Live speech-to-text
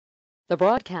The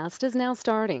broadcast is now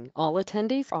starting. All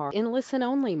attendees are in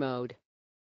listen-only mode.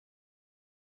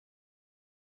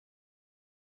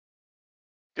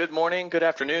 Good morning, good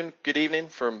afternoon, good evening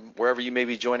from wherever you may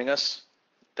be joining us.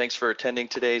 Thanks for attending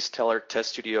today's Telerik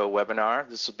Test Studio webinar.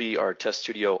 This will be our Test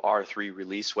Studio R3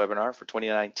 release webinar for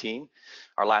 2019,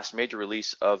 our last major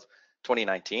release of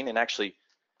 2019. And actually,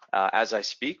 as I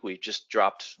speak, we just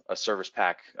dropped a service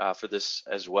pack for this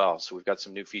as well. So we've got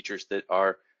some new features that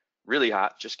are really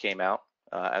hot, just came out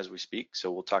as we speak.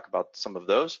 So we'll talk about some of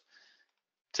those.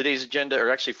 Today's agenda,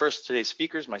 or actually first today's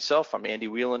speakers, myself, I'm Andy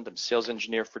Wieland, I'm sales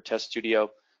engineer for Test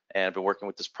Studio, and I've been working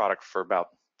with this product for about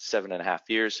 7.5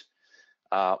 years.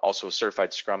 Also a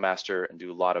certified Scrum Master and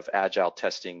do a lot of agile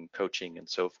testing, coaching, and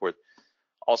so forth.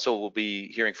 Also, we'll be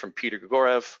hearing from Peter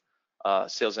Grigorev,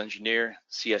 sales engineer,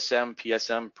 CSM,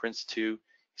 PSM, Prince 2.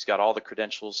 He's got all the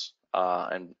credentials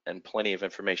and plenty of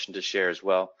information to share as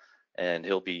well. And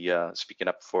he'll be speaking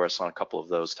up for us on a couple of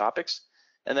those topics.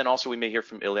 And then also we may hear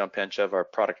from Ilyan Penchev, our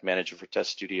product manager for Test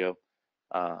Studio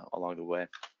along the way.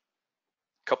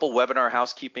 Couple webinar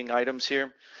housekeeping items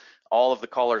here. All of the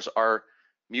callers are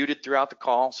muted throughout the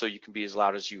call, so you can be as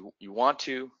loud as you want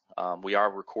to. We are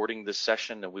recording this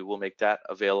session and we will make that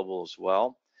available as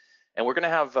well. And we're gonna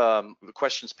have the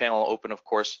questions panel open, of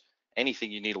course,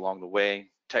 anything you need along the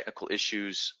way, technical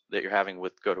issues that you're having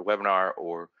with GoToWebinar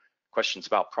or questions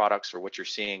about products or what you're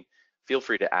seeing, feel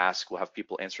free to ask. We'll have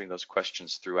people answering those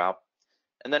questions throughout.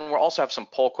 And then we'll also have some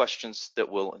poll questions that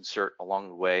we'll insert along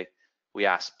the way. We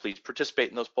ask, please participate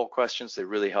in those poll questions. They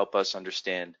really help us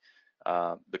understand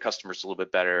the customers a little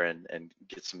bit better and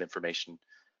get some information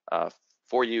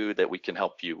for you that we can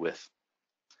help you with.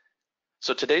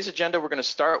 So today's agenda, we're gonna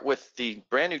start with the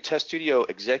brand new Test Studio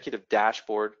Executive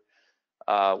Dashboard.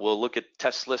 We'll look at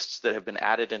test lists that have been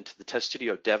added into the Test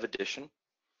Studio Dev Edition.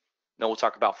 Then we'll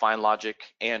talk about Find Logic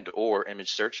and or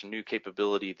image search, a new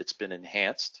capability that's been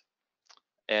enhanced.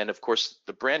 And of course,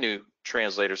 the brand new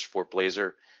translators for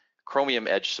Blazor, Chromium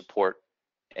Edge support,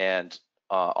 and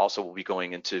also we'll be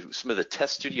going into some of the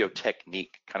Test Studio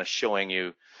technique, kind of showing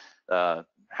you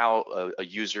how a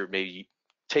user may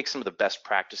take some of the best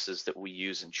practices that we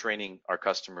use in training our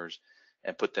customers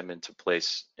and put them into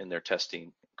place in their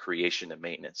testing, creation, and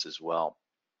maintenance as well.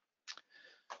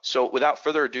 So without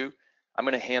further ado, I'm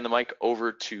going to hand the mic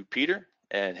over to Peter,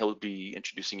 and he'll be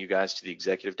introducing you guys to the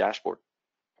executive dashboard.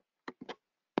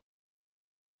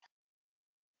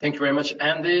 Thank you very much,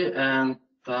 Andy. And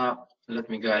let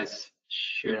me guys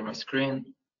share my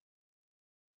screen.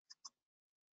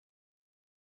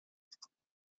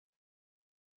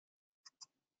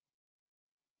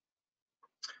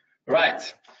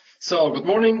 Right. So good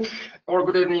morning, or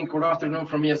good evening, good afternoon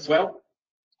from me as well.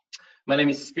 My name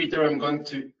is Peter. I'm going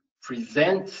to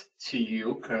present to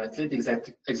you currently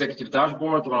the executive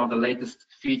dashboard, one of the latest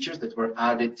features that were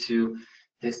added to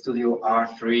the Studio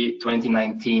R3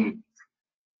 2019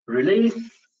 release.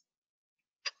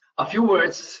 A few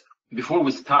words before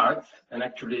we start, and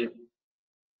actually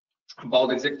about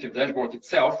the executive dashboard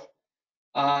itself.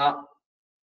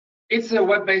 It's a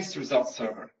web-based results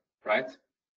server, right?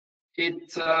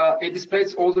 It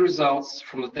displays all the results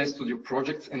from the Test Studio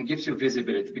projects and gives you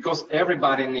visibility, because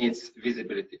everybody needs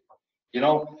visibility. You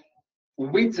know,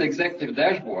 with the executive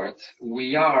dashboard,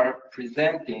 we are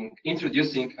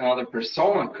introducing another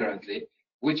persona currently,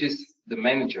 which is the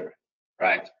manager,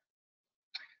 right?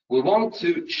 We want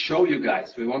to show you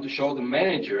guys, we want to show the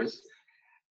managers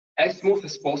as smooth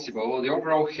as possible the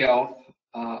overall health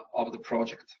of the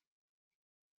project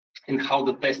and how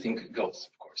the testing goes,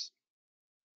 of course.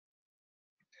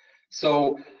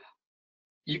 So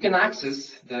you can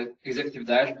access the executive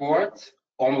dashboard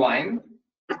online,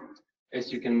 as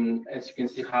you can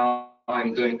see how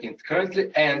I'm doing it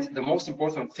currently. And the most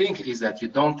important thing is that you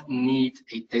don't need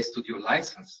a Test Studio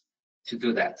license to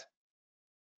do that.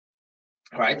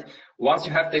 Right? Once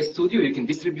you have Test Studio, you can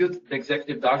distribute the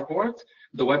executive dashboard,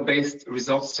 the web-based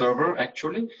results server.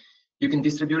 Actually, you can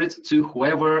distribute it to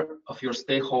whoever of your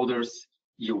stakeholders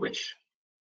you wish.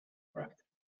 Right.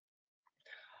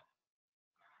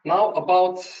 Now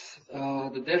about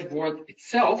the dashboard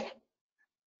itself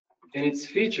and its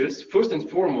features. First and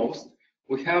foremost,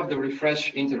 we have the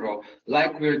refresh interval,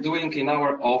 like we're doing in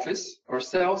our office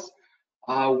ourselves.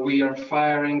 We are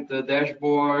firing the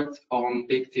dashboard on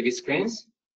big TV screens.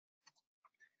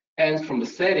 And from the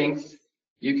settings,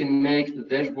 you can make the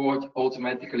dashboard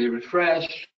automatically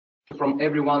refresh from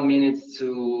every 1 minute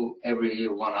to every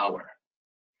 1 hour,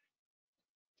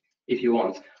 if you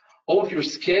want. All of your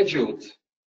scheduled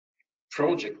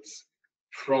projects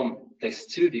from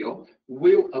Test Studio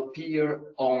will appear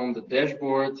on the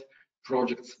dashboard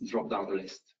projects drop-down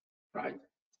list, right?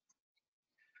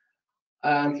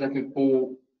 And let me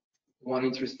pull one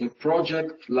interesting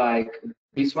project like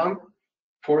this one.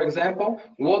 For example,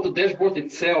 what the dashboard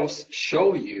itself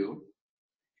show you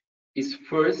is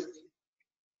first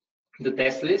the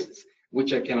test lists,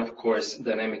 which I can of course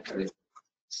dynamically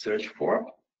search for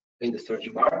in the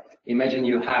search bar. Imagine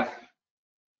you have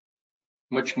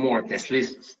much more test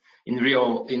lists in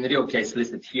real case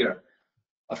listed here,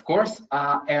 of course,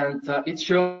 and it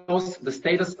shows the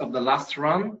status of the last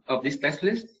run of this test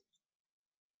list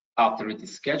after it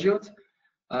is scheduled,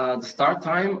 the start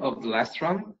time of the last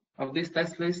run of this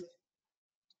test list,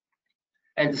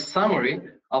 and the summary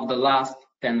of the last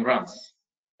 10 runs.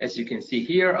 As you can see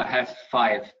here, I have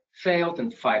 5 failed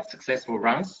and 5 successful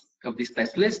runs of this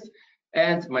test list,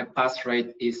 and my pass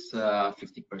rate is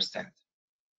 50%.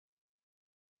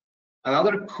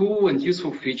 Another cool and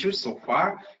useful feature so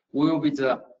far will be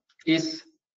the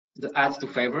add to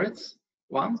favorites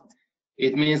one.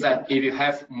 It means that if you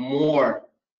have more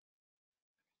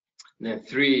than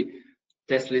 3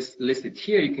 test lists listed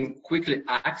here, you can quickly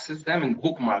access them and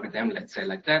bookmark them, let's say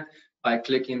like that, by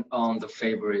clicking on the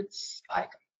favorites icon.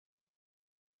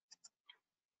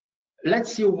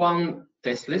 Let's see one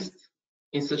test list.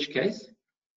 In such case,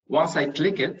 once I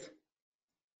click it,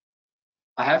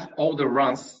 I have all the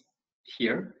runs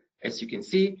here, as you can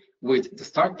see, with the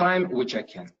start time, which I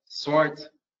can sort,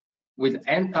 with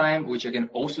end time, which I can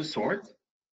also sort,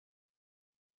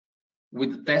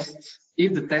 with the tests,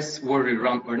 if the tests were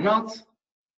rerun or not,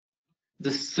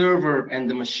 the server and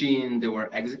the machine they were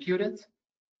executed,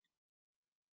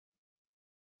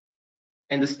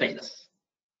 and the status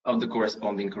of the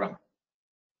corresponding run.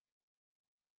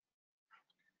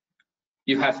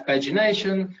 You have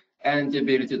pagination and the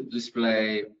ability to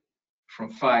display from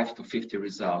 5 to 50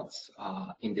 results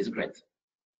in this grid.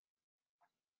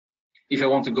 If I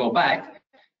want to go back,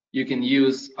 you can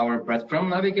use our breadcrumb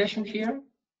navigation here.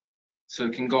 So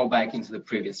you can go back into the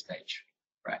previous page,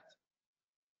 right?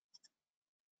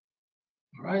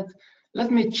 All right,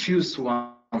 let me choose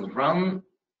one run,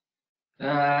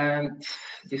 and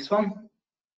this one,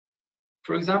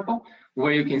 for example,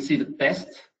 where you can see the test,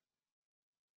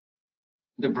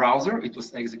 the browser it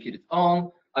was executed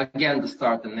on, again the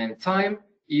start and end time,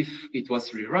 if it was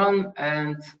rerun,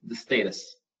 and the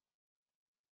status.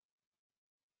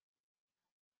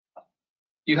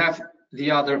 You have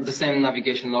the same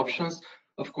navigation options,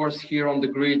 of course, here on the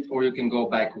grid, or you can go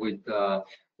back with the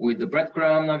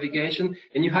breadcrumb navigation,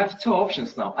 and you have 2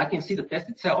 options now. I can see the test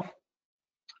itself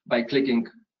by clicking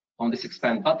on this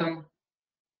expand button.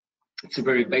 It's a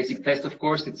very basic test, of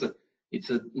course. It's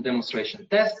a demonstration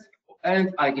test,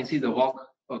 and I can see the walk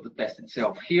of the test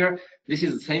itself here. This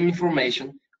is the same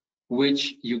information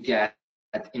which you get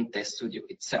in Test Studio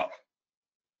itself.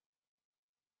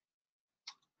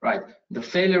 Right, the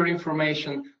failure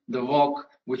information, the walk,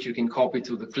 which you can copy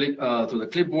to the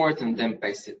clipboard and then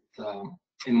paste it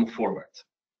and move forward.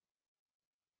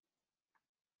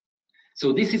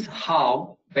 So this is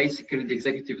how basically the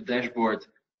executive dashboard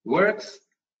works.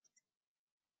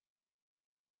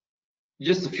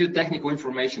 Just a few technical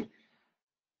information.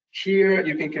 Here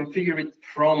you can configure it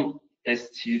from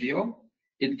Test Studio.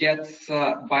 It gets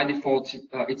by default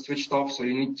it's switched off, so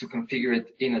you need to configure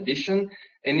it in addition,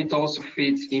 and it also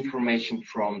feeds information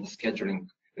from the scheduling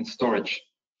and storage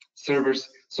servers.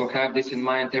 So have this in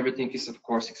mind. Everything is of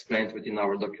course explained within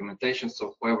our documentation,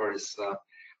 so whoever is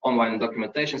online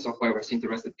documentation, so whoever is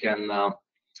interested can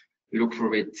look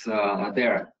for it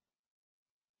there.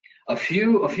 A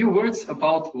few words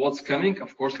about what's coming.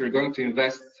 Of course, we're going to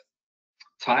invest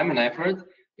time and effort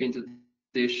into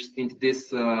this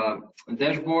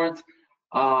dashboard.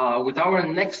 With our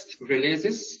next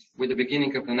releases, with the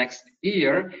beginning of the next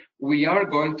year, we are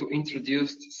going to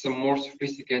introduce some more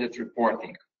sophisticated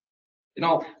reporting. You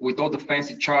know, with all the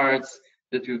fancy charts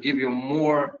that will give you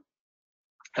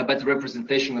a better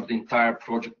representation of the entire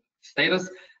project status,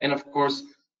 and of course,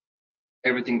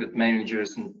 everything that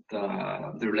managers and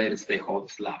the related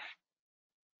stakeholders love.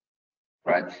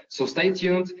 Right, so stay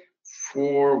tuned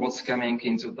for what's coming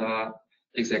into the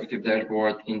executive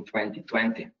dashboard in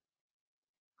 2020.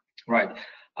 Right,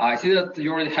 I see that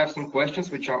you already have some questions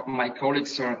which my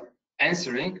colleagues are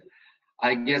answering.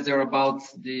 I guess they're about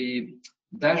the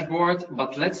dashboard,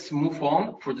 but let's move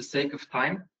on for the sake of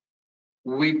time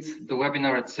with the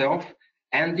webinar itself.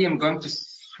 Andy, I'm going to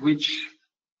switch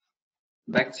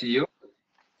back to you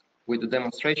with the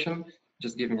demonstration.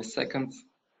 Just give me a second,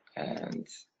 and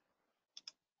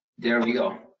there we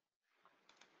go.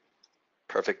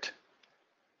 Perfect.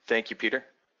 Thank you, Peter.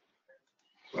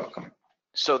 Welcome.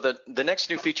 So the next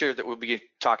new feature that we'll be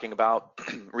talking about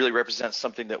really represents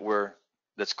something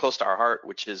that's close to our heart,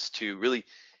 which is to really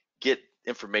get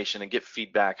information and get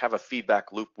feedback, have a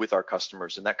feedback loop with our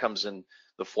customers, and that comes in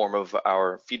the form of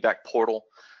our feedback portal.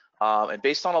 And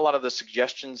based on a lot of the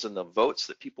suggestions and the votes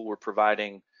that people were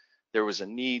providing, there was a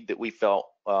need that we felt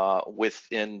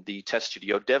within the Test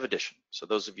Studio Dev Edition. So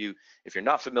those of you, if you're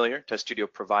not familiar, Test Studio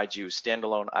provides you a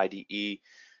standalone IDE,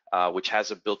 which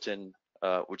has a built-in,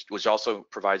 which also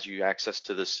provides you access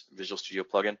to this Visual Studio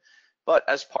plugin. But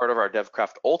as part of our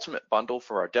DevCraft Ultimate bundle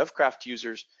for our DevCraft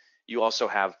users, you also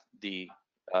have the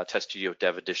Test Studio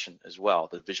Dev Edition as well,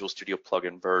 the Visual Studio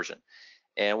plugin version.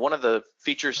 And one of the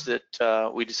features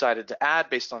that we decided to add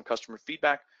based on customer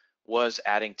feedback was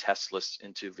adding test lists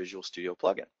into Visual Studio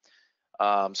plugin.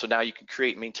 So now you can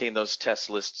create and maintain those test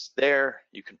lists there.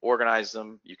 You can organize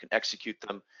them, you can execute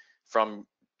them from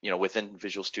within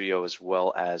Visual Studio as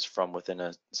well as from within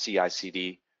a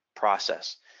CI/CD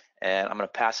process. And I'm going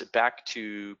to pass it back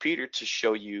to Peter to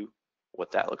show you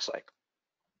what that looks like.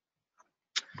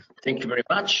 Thank you very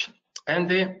much,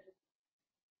 Andy.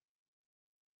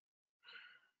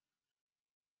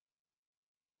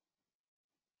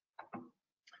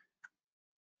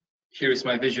 Here is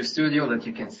my Visual Studio that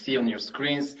you can see on your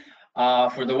screens.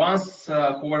 For the ones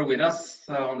who were with us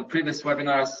on the previous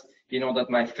webinars, you know that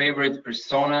my favorite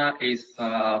persona is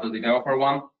the developer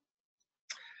one.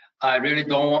 I really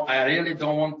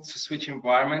don't want to switch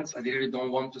environments. I really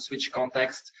don't want to switch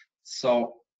context.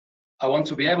 So I want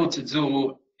to be able to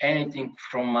do anything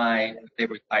from my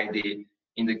favorite ID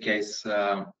in the case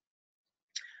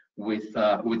with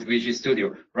Visual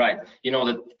Studio, right? You know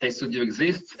that Test Studio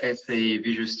exists as a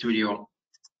Visual Studio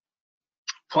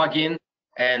plugin,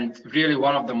 and really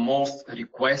one of the most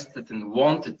requested and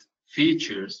wanted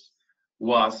features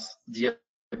was the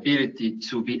ability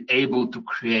to be able to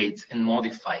create and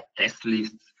modify test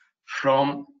lists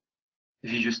from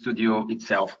Visual Studio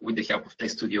itself with the help of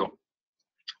Test Studio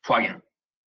plugin.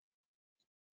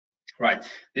 Right,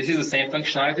 this is the same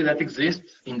functionality that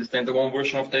exists in the standalone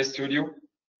version of Test Studio,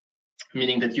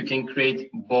 meaning that you can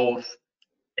create both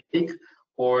static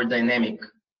or dynamic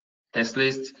test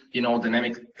lists,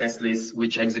 dynamic test lists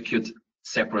which execute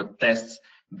separate tests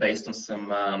based on some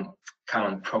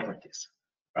common properties,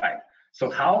 right? So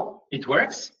how it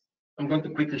works, I'm going to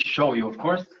quickly show you, of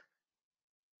course.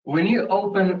 When you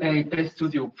open a Test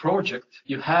Studio project,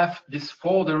 you have this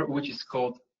folder which is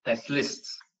called test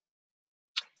lists.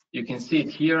 You can see it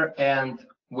here, and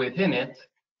within it,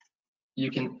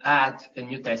 you can add a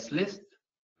new test list,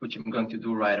 which I'm going to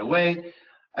do right away.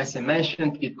 As I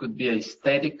mentioned, it could be a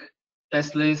static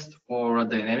test list or a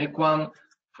dynamic one.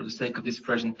 For the sake of this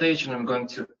presentation, I'm going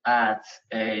to add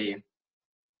a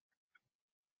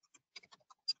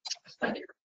static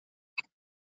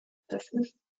test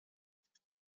list.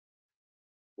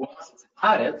 Once it's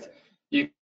added, you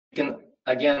can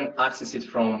again access it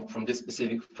from this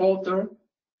specific folder.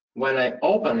 When I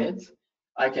open it,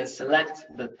 I can select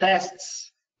the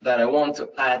tests that I want to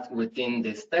add within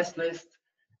this test list.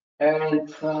 And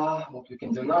what we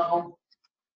can do now,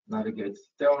 navigate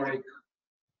to Telerik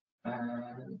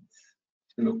and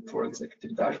look for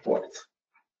executive dashboard.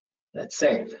 Let's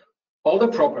say all the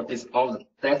properties of the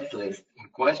test list in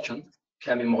question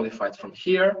can be modified from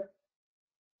here.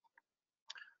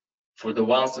 For the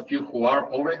ones of you who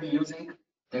are already using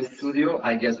Test Studio,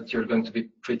 I guess that you're going to be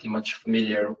pretty much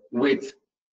familiar with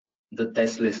the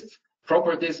test list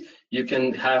properties. You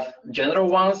can have general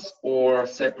ones or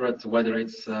separate, whether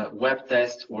it's web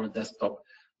test or desktop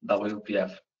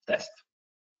WPF test.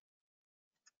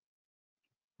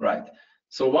 Right.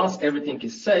 So once everything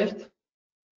is saved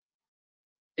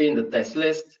in the test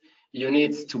list, you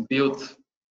need to build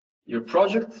your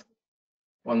project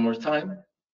one more time.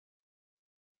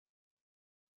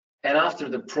 And after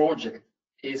the project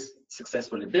is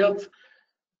successfully built,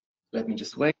 let me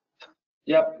just wait.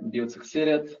 Yep, build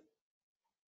succeeded.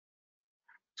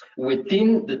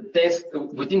 Within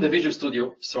the Visual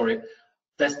Studio,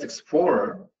 Test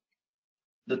Explorer,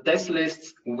 the test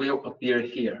lists will appear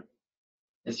here,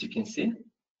 as you can see.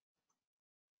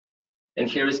 And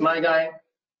here is my guy,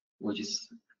 which is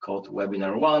called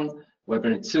Webinar 1,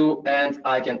 Webinar 2, and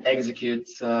I can execute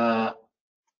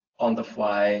on the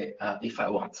fly if I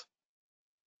want.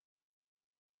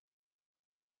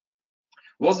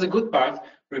 What's the good part?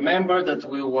 Remember that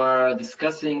we were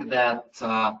discussing that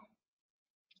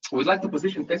we'd like to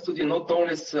position Test Studio not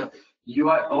only as a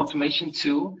UI automation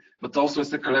tool, but also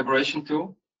as a collaboration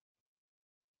tool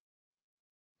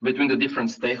between the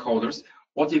different stakeholders.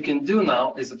 What you can do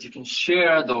now is that you can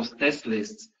share those test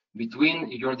lists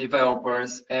between your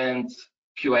developers and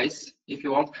QAs, if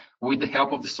you want, with the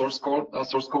help of the source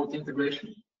code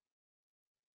integration.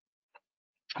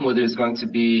 Whether it's going to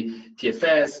be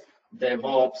TFS,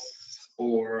 DevOps,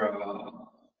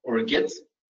 or a Git.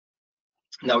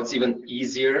 Now it's even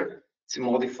easier to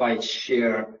modify,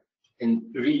 share, and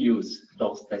reuse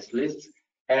those test lists.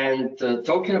 And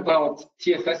talking about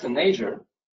TFS and Azure,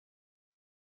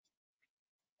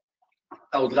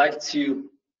 I would like to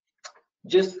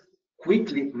just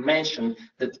quickly mention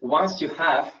that once you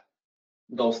have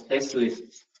those test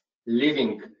lists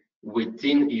living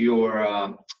within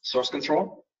your source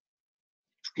control,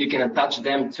 you can attach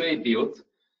them to a build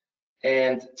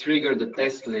and trigger the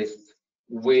test list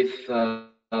with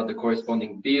the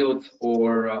corresponding build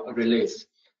or release.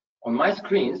 On my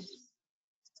screens,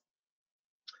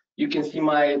 you can see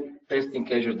my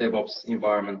testing Azure DevOps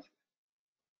environment.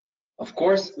 Of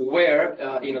course, where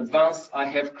in advance I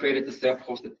have created a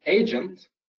self-hosted agent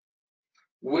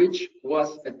which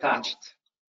was attached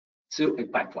to a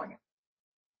pipeline,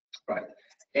 right?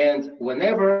 And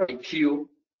whenever I queue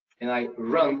and I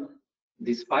run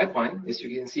this pipeline, as you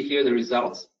can see here, the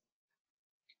results,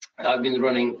 I've been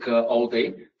running all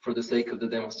day for the sake of the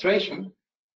demonstration,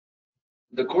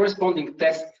 the corresponding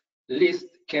test list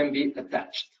can be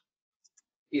attached.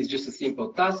 It's just a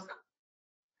simple task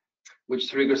which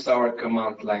triggers our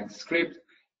command line script,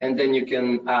 and then you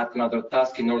can add another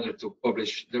task in order to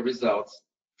publish the results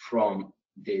from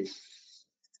this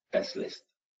test list,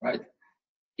 right?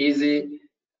 Easy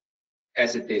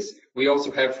as it is. We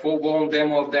also have full-blown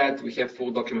demo of that. We have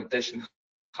full documentation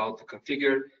how to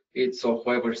configure it, so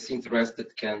whoever's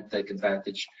interested can take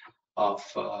advantage of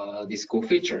this cool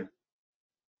feature,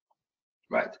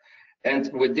 right?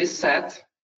 And with this set,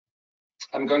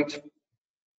 I'm going to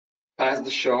pass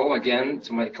the show again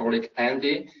to my colleague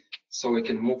Andy, so we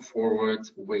can move forward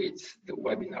with the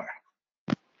webinar.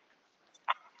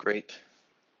 Great.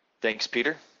 Thanks,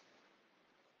 Peter.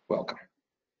 Welcome.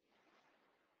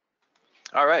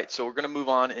 All right, so we're going to move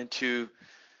on into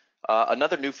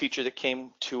another new feature that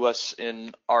came to us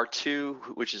in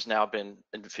R2, which has now been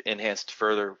enhanced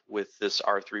further with this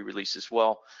R3 release as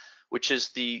well, which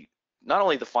is not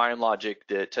only the fine logic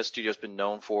that Test Studio has been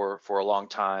known for a long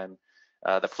time,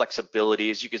 the flexibility,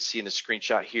 as you can see in the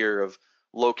screenshot here, of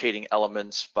locating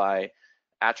elements by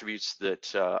attributes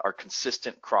that are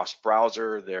consistent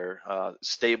cross-browser, they're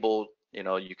stable,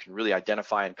 you can really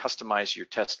identify and customize your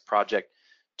test project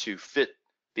to fit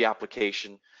the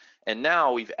application. And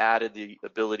now we've added the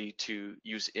ability to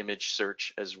use image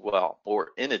search as well,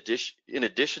 or in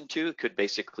addition to, it could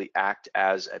basically act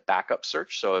as a backup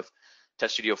search. So if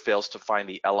Test Studio fails to find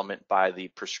the element by the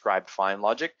prescribed find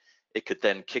logic, it could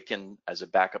then kick in as a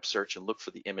backup search and look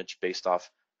for the image based off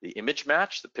the image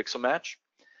match, the pixel match.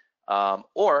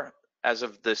 Or as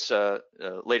of this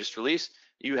latest release,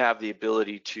 you have the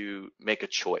ability to make a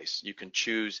choice. You can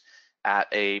choose at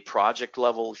a project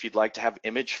level if you'd like to have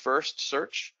image first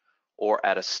search, or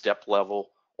at a step level,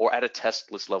 or at a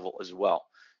test list level as well.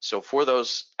 So for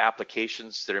those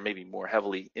applications that are maybe more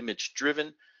heavily image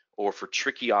driven, or for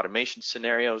tricky automation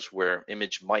scenarios where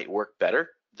image might work better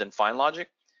than find logic,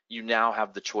 you now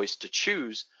have the choice to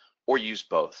choose or use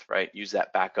both, right? Use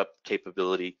that backup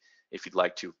capability if you'd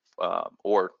like to,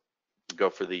 or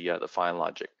go for the find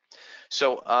logic.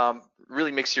 So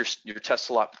really makes your tests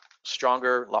a lot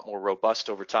stronger, a lot more robust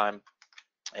over time.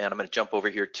 And I'm going to jump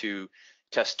over here to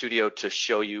Test Studio to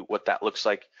show you what that looks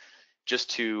like.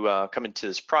 Just to come into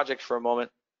this project for a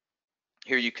moment.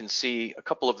 Here you can see a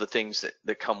couple of the things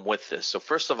that come with this. So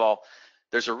first of all,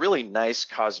 there's a really nice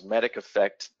cosmetic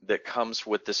effect that comes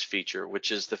with this feature,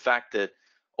 which is the fact that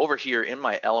over here in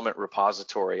my element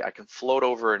repository, I can float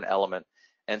over an element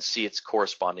and see its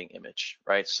corresponding image,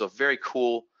 right? So very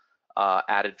cool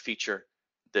added feature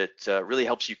that really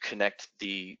helps you connect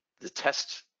the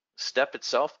test step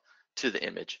itself to the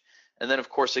image. And then of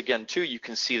course, again, too, you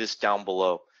can see this down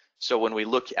below. So when we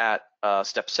look at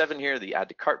step 7 here, the add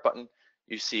to cart button,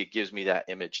 you see it gives me that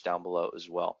image down below as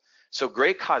well. So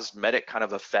great cosmetic kind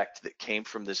of effect that came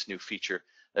from this new feature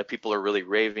that people are really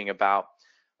raving about.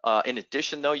 In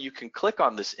addition though, you can click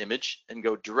on this image and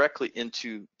go directly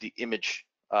into the image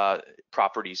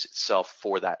properties itself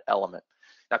for that element.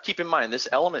 Now keep in mind, this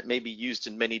element may be used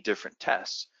in many different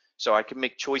tests. So I can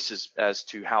make choices as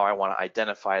to how I want to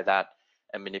identify that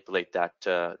and manipulate that,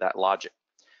 that logic.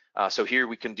 So here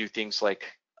we can do things like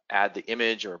add the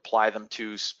image or apply them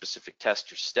to specific test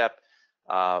or step.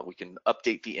 We can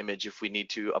update the image if we need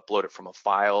to, upload it from a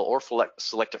file, or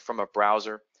select it from a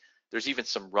browser. There's even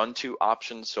some run to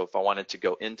options. So if I wanted to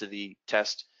go into the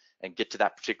test and get to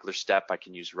that particular step, I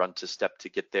can use run to step to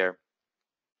get there.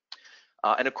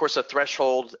 And of course, a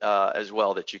threshold as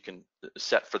well that you can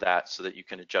set for that, so that you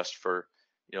can adjust for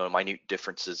minute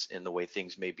differences in the way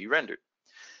things may be rendered.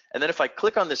 And then if I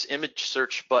click on this image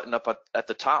search button up at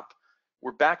the top,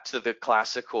 we're back to the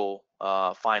classical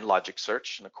find logic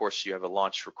search. And of course, you have a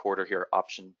launch recorder here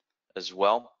option as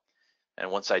well. And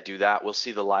once I do that, we'll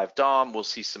see the live DOM, we'll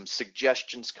see some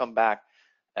suggestions come back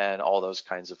and all those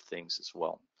kinds of things as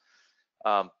well.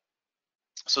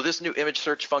 So this new image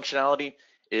search functionality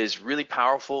is really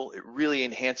powerful. It really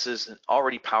enhances an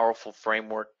already powerful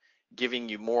framework, giving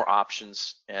you more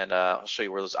options. And I'll show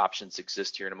you where those options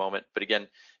exist here in a moment. But again,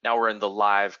 now we're in the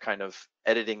live kind of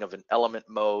editing of an element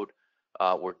mode.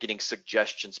 We're getting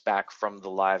suggestions back from the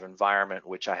live environment,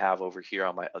 which I have over here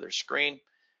on my other screen.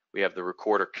 We have the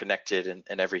recorder connected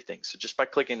and everything. So just by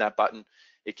clicking that button,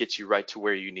 it gets you right to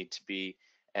where you need to be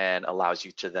and allows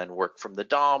you to then work from the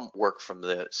DOM, work from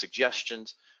the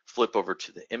suggestions, flip over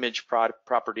to the image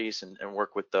properties and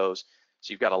work with those.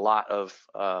 So you've got a lot of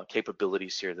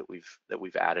capabilities here that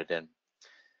we've added in. All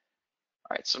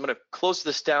right, so I'm going to close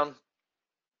this down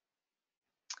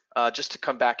just to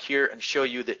come back here and show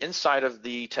you that inside of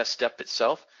the test step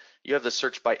itself, you have the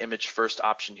search by image first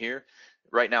option here.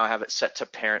 Right now I have it set to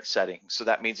parent setting. So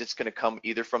that means it's going to come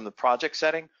either from the project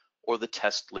setting or the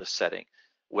test list setting.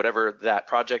 Whatever that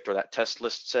project or that test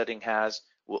list setting has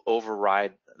will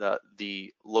override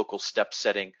the local step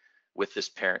setting with this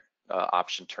parent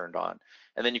option turned on.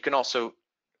 And then you can also,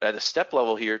 at a step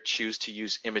level here, choose to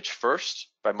use image first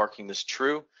by marking this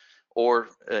true, or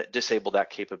disable that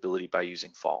capability by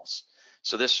using false.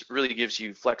 So this really gives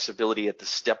you flexibility at the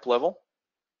step level.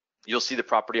 You'll see the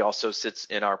property also sits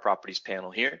in our properties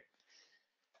panel here.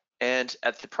 And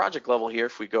at the project level here,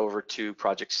 if we go over to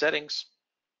project settings,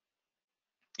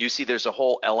 you see there's a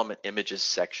whole element images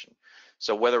section.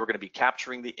 So whether we're going to be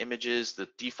capturing the images, the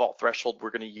default threshold we're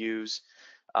going to use,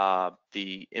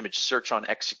 the image search on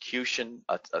execution,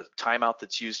 a timeout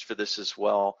that's used for this as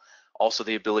well. Also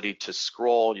the ability to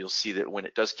scroll. You'll see that when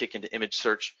it does kick into image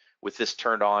search with this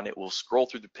turned on, it will scroll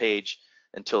through the page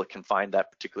until it can find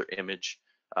that particular image.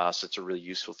 So it's a really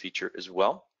useful feature as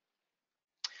well.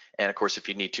 And of course, if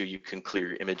you need to, you can clear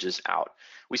your images out.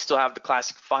 We still have the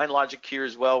classic find logic here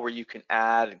as well, where you can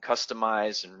add and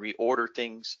customize and reorder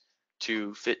things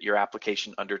to fit your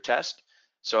application under test.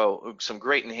 So some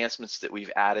great enhancements that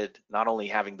we've added, not only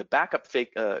having the backup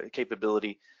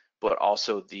capability, but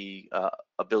also the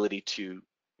ability to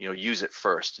use it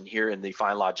first. And here in the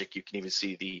find logic, you can even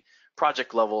see the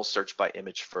project level search by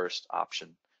image first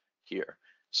option here.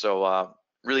 So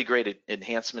really great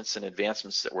enhancements and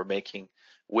advancements that we're making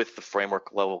with the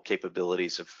framework level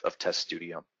capabilities of Test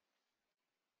Studio.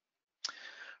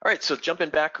 All right, so jumping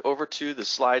back over to the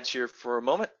slides here for a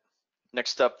moment.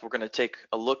 Next up, we're going to take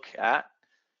a look at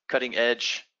cutting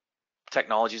edge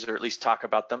technologies, or at least talk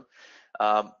about them.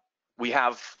 We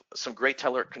have some great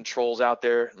Telerik controls out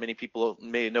there. Many people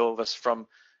may know of us from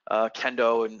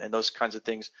Kendo and those kinds of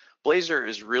things. Blazor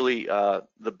is really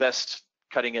the best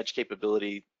cutting edge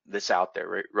capability that's out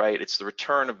there, right? It's the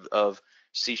return of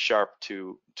C#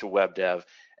 to web dev,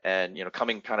 and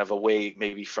coming kind of away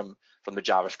maybe from the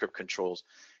JavaScript controls.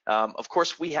 Of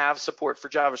course, we have support for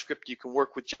JavaScript. You can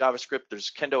work with JavaScript.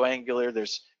 There's Kendo Angular,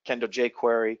 there's Kendo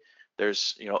jQuery,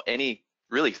 there's any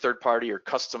really third-party or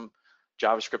custom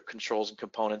JavaScript controls and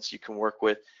components you can work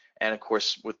with, and of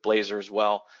course with Blazor as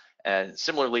well. And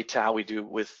similarly to how we do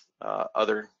with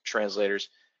other translators,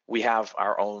 we have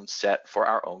our own set for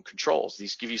our own controls.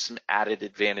 These give you some added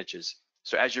advantages.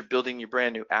 So as you're building your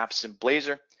brand new apps in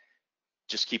Blazor,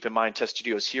 just keep in mind Test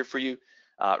Studio is here for you.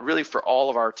 Really for all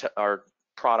of our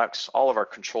products, all of our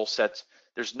control sets,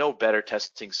 there's no better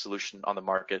testing solution on the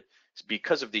market. It's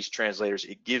because of these translators,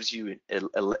 it gives you an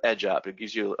edge up, it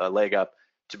gives you a leg up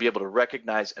to be able to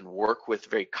recognize and work with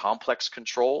very complex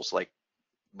controls like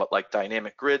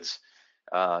dynamic grids,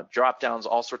 drop downs,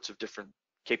 all sorts of different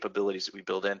capabilities that we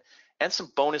build in, and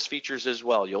some bonus features as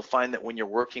well. You'll find that when you're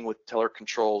working with Telerik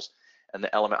controls and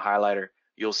the element highlighter,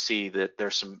 you'll see that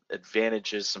there's some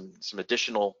advantages, some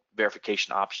additional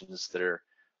verification options that are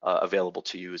available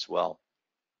to you as well.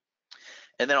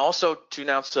 And then also to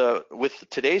announce with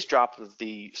today's drop of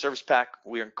the service pack,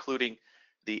 we're including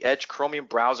the Edge Chromium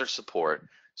browser support.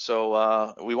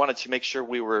 So we wanted to make sure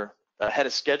we were ahead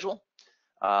of schedule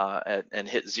and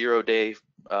hit 0-day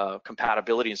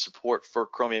compatibility and support for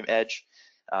Chromium Edge.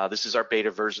 This is our beta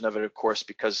version of it, of course,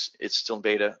 because it's still in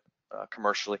beta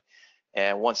commercially.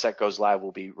 And once that goes live,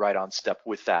 we'll be right on step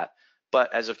with that.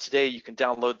 But as of today, you can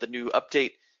download the new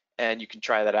update and you can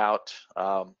try that out,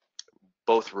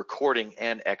 both recording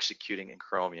and executing in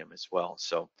Chromium as well.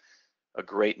 So a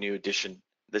great new addition.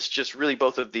 This just really,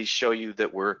 both of these show you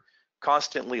that we're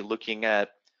constantly looking at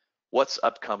what's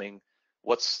upcoming,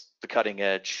 what's the cutting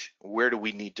edge, where do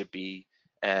we need to be,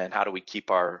 and how do we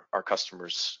keep our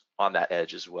customers on that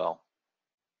edge as well,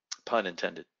 pun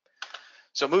intended.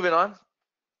 So moving on.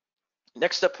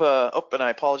 Next up, and I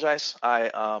apologize.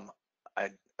 I'd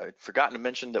forgotten to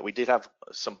mention that we did have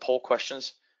some poll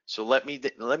questions. So let me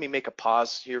make a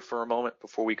pause here for a moment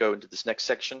before we go into this next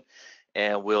section,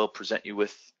 and we'll present you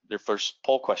with their first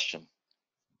poll question.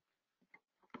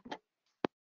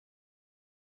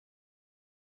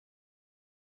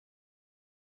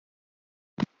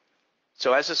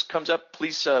 So as this comes up,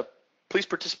 please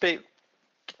participate,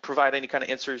 provide any kind of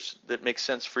answers that make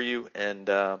sense for you, and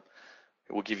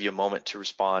we'll give you a moment to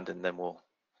respond, and then we'll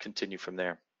continue from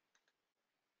there.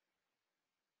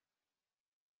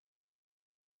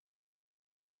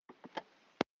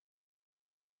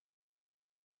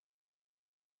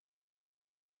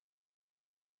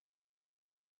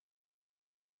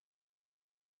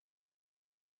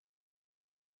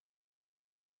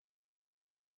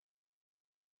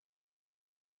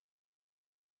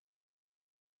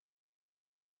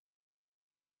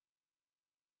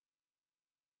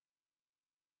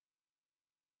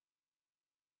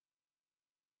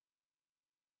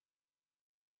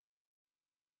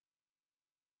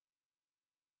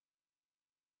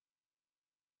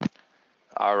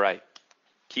 All right,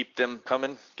 keep them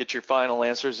coming. Get your final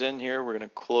answers in here. We're going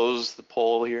to close the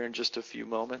poll here in just a few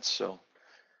moments. So.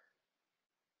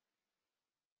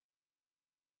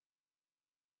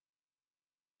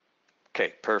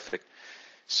 Okay, perfect.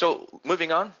 So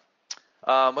moving on,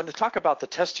 I'm going to talk about the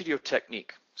Test Studio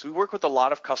technique. So we work with a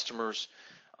lot of customers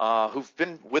who've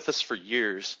been with us for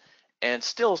years, and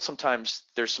still sometimes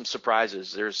there's some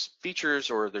surprises. There's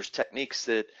features or there's techniques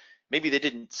that maybe they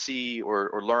didn't see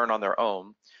or learn on their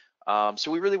own. So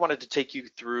we really wanted to take you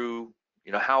through,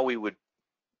 how we would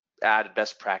add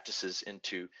best practices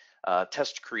into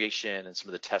test creation and some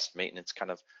of the test maintenance kind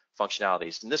of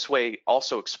functionalities. And this way,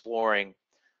 also exploring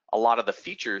a lot of the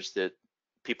features that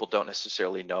people don't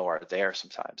necessarily know are there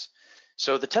sometimes.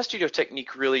 So the Test Studio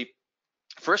technique really,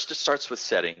 first it starts with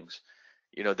settings.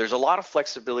 There's a lot of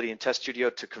flexibility in Test Studio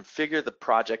to configure the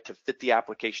project to fit the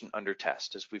application under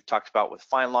test, as we've talked about with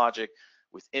fine logic,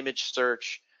 with image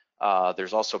search.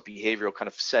 There's also behavioral kind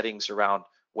of settings around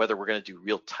whether we're going to do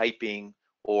real typing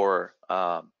or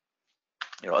other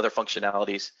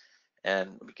functionalities.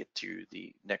 And let me get to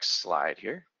the next slide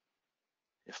here.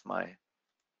 If my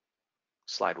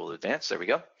slide will advance, there we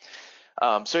go.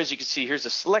 So as you can see, here's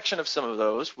a selection of some of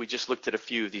those. We just looked at a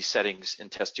few of these settings in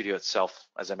Test Studio itself.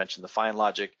 As I mentioned, the fine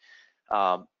logic,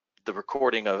 the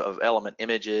recording of element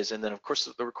images, and then of course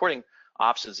the recording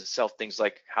options itself, things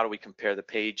like how do we compare the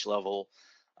page level,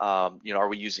 are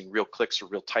we using real clicks or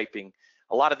real typing?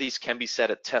 A lot of these can be set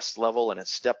at test level and at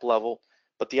step level,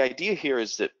 but the idea here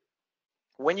is that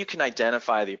when you can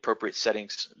identify the appropriate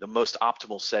settings, the most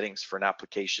optimal settings for an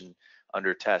application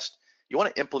under test, you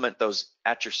want to implement those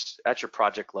at your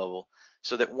project level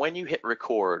so that when you hit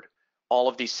record, all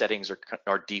of these settings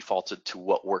are defaulted to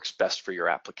what works best for your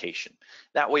application.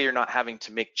 That way you're not having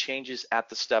to make changes at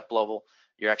the step level.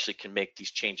 You actually can make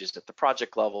these changes at the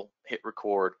project level, hit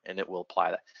record, and it will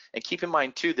apply that. And keep in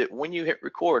mind too that when you hit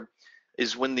record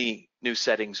is when the new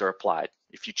settings are applied.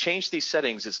 If you change these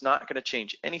settings, it's not going to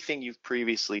change anything you've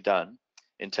previously done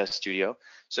in Test Studio.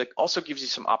 So it also gives you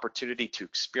some opportunity to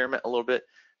experiment a little bit,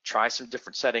 try some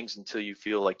different settings until you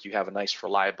feel like you have a nice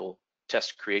reliable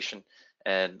test creation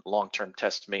and long-term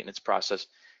test maintenance process,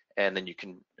 and then you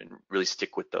can really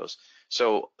stick with those.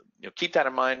 So keep that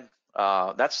in mind.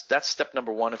 That's step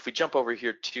number one. If we jump over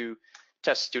here to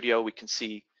Test Studio, we can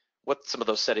see what some of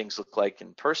those settings look like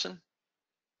in person.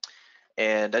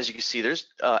 And as you can see, there's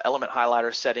element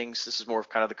highlighter settings. This is more of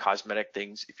kind of the cosmetic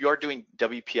things. If you are doing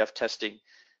WPF testing,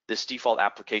 this default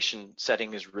application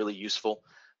setting is really useful.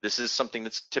 This is something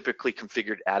that's typically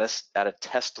configured at a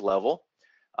test level,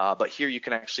 but here you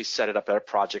can actually set it up at a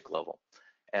project level.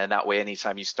 And that way,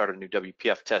 anytime you start a new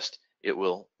WPF test, it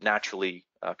will naturally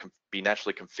be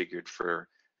naturally configured for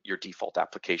your default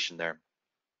application there.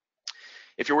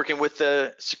 If you're working with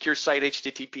the secure site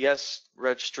HTTPS,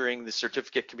 registering the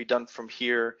certificate can be done from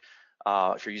here.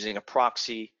 If you're using a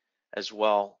proxy as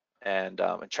well, and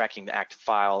tracking the active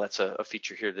file, that's a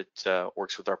feature here that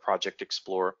works with our Project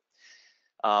Explorer.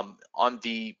 On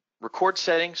the record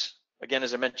settings, again,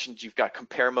 as I mentioned, you've got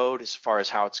compare mode as far as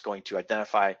how it's going to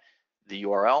identify the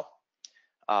URL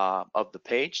of the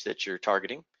page that you're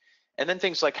targeting. And then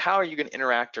things like how are you going to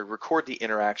interact or record the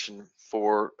interaction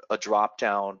for a drop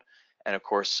down. And of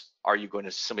course, are you going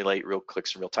to simulate real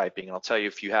clicks and real typing? And I'll tell you,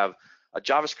 if you have a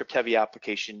JavaScript heavy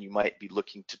application, you might be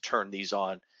looking to turn these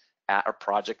on at a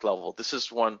project level. This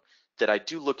is one that I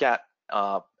do look at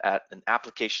an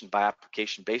application by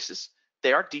application basis.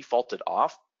 They are defaulted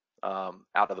off out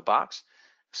of the box.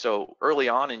 So early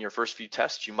on in your first few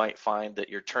tests, you might find that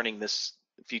you're turning this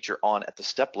feature on at the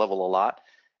step level a lot.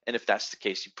 And if that's the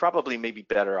case, you probably may be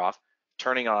better off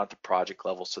turning on at the project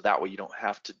level, so that way you don't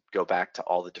have to go back to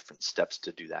all the different steps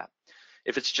to do that.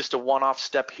 If it's just a one-off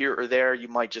step here or there, you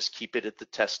might just keep it at the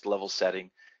test level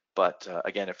setting. But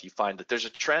again, if you find that there's a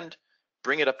trend,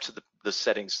 bring it up to the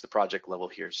settings, the project level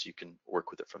here, so you can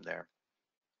work with it from there.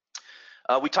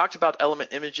 We talked about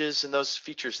element images and those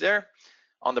features there.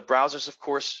 On the browsers, of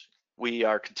course, we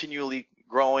are continually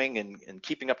growing and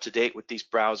keeping up to date with these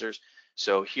browsers.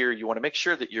 So here you want to make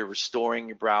sure that you're restoring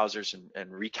your browsers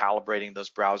and recalibrating those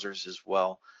browsers as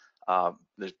well.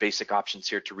 There's basic options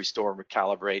here to restore and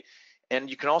recalibrate. And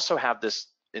you can also have this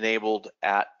enabled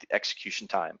at the execution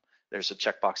time. There's a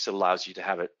checkbox that allows you to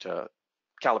have it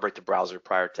calibrate the browser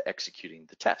prior to executing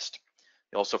the test.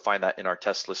 You'll also find that in our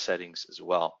test list settings as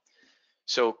well.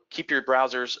 So keep your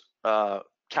browsers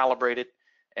calibrated.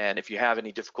 And if you have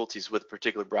any difficulties with a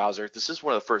particular browser, this is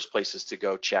one of the first places to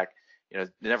go check. You know,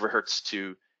 it never hurts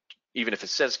to, even if it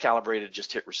says calibrated,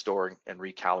 just hit restore and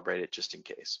recalibrate it just in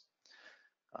case.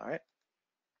 All right.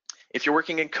 If you're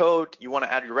working in code, you want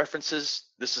to add your references,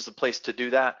 this is the place to do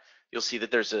that. You'll see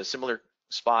that there's a similar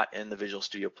spot in the Visual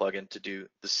Studio plugin to do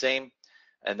the same.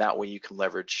 And that way you can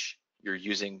leverage your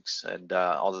usings and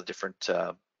all the different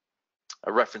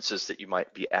references that you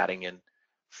might be adding in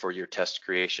for your test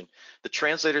creation. The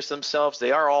translators themselves,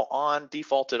 they are all on,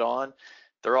 defaulted on.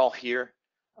 They're all here.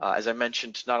 As I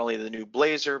mentioned, not only the new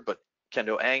Blazor, but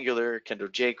Kendo Angular, Kendo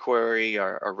jQuery,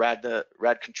 our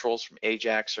rad controls from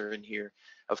Ajax are in here.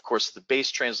 Of course, the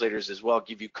base translators as well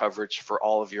give you coverage for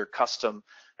all of your custom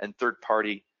and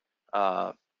third-party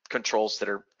controls that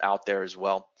are out there as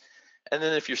well. And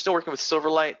then if you're still working with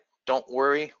Silverlight, don't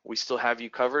worry, we still have you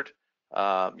covered.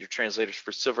 Your translators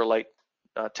for Silverlight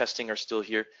testing are still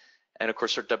here. And of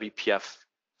course, our WPF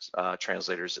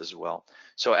translators as well.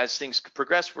 So as things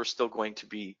progress, we're still going to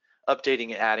be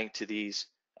updating and adding to these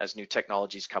as new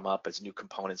technologies come up, as new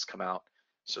components come out.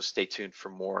 So stay tuned for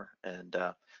more. And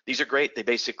these are great. They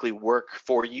basically work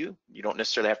for you. You don't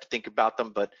necessarily have to think about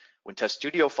them, but when Test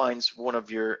Studio finds one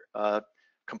of your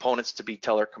components to be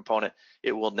Telerik component,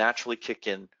 it will naturally kick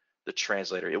in the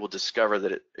translator. It will discover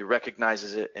that it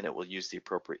recognizes it and it will use the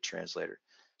appropriate translator.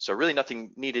 So really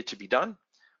nothing needed to be done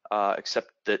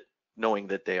except that knowing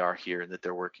that they are here and that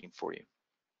they're working for you.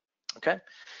 Okay.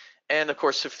 And of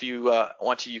course, if you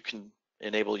want to, you can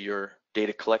enable your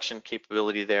data collection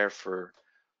capability there for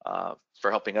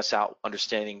helping us out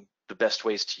understanding the best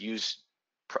ways to use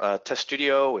Test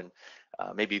Studio and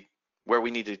maybe where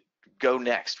we need to go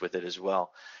next with it as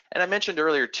well. And I mentioned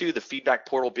earlier too, the feedback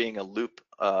portal being a loop,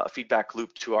 a feedback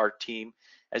loop to our team.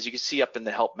 As you can see up in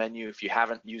the help menu, if you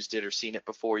haven't used it or seen it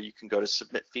before, you can go to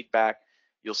submit feedback.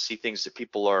 You'll see things that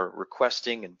people are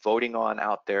requesting and voting on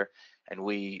out there. And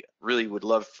we really would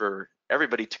love for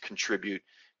everybody to contribute.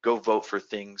 Go vote for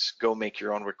things, go make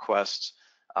your own requests,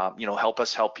 you know, help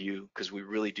us help you, because we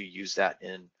really do use that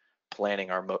in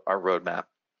planning our roadmap.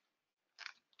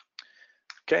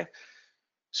 Okay,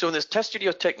 so in this Test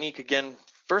Studio technique, again,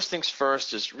 first things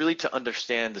first is really to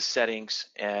understand the settings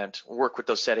and work with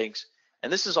those settings.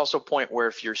 And this is also a point where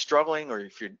if you're struggling or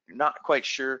if you're not quite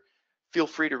sure, feel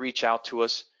free to reach out to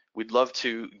us. We'd love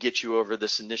to get you over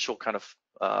this initial kind of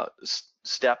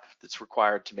step that's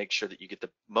required to make sure that you get the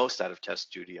most out of Test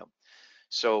Studio.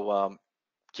 So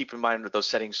keep in mind what those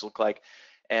settings look like.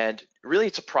 And really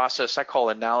it's a process I call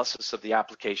analysis of the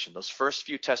application. Those first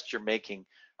few tests you're making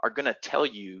are gonna tell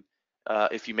you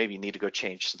if you maybe need to go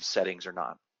change some settings or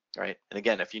not, right? And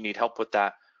again, if you need help with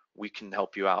that, we can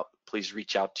help you out. Please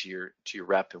reach out to your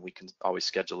rep and we can always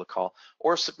schedule a call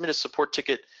or submit a support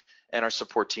ticket and our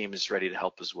support team is ready to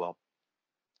help as well.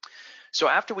 So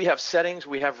after we have settings,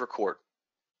 we have record.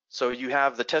 So you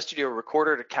have the Test Studio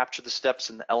recorder to capture the steps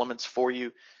and the elements for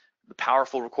you, the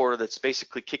powerful recorder that's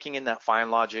basically kicking in that fine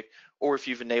logic, or if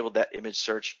you've enabled that image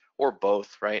search or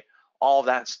both, right? All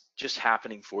that's just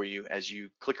happening for you as you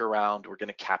click around. We're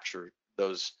gonna capture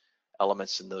those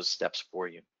elements and those steps for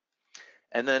you.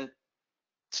 And then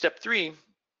step 3,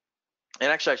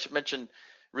 and actually I should mention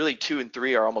really 2 and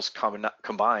 3 are almost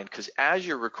combined, because as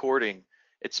you're recording,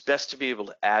 it's best to be able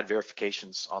to add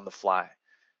verifications on the fly,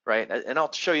 right? And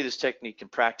I'll show you this technique in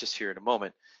practice here in a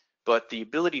moment, but the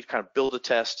ability to kind of build a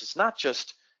test is not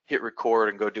just hit record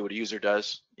and go do what a user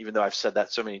does, even though I've said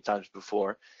that so many times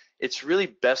before. It's really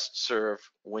best served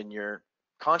when you're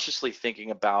consciously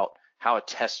thinking about how a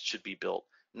test should be built,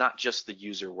 not just the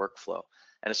user workflow.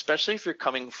 And especially if you're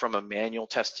coming from a manual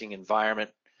testing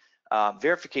environment,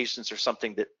 verifications are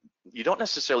something that you don't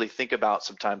necessarily think about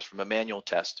sometimes from a manual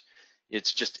test.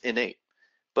 It's just innate.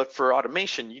 But for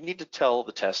automation, you need to tell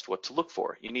the test what to look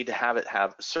for. You need to have it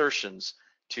have assertions,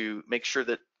 to make sure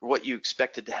that what you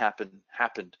expected to happen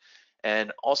happened.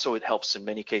 And also it helps in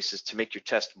many cases to make your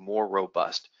test more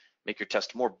robust, make your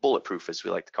test more bulletproof, as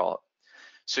we like to call it.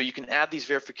 So you can add these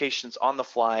verifications on the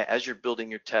fly as you're building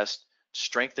your test,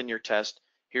 strengthen your test.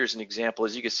 Here's an example.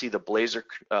 As you can see, the Blazor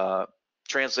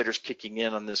translators kicking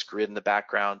in on this grid in the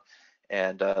background,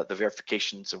 and the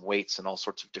verifications and weights and all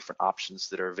sorts of different options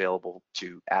that are available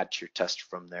to add to your test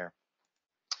from there.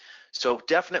 So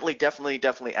definitely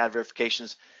add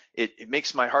verifications. It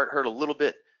makes my heart hurt a little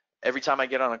bit every time I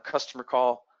get on a customer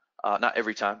call. Not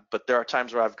every time, but there are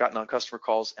times where I've gotten on customer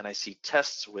calls and I see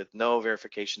tests with no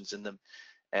verifications in them.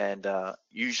 And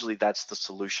usually that's the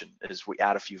solution, is we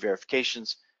add a few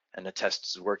verifications and the test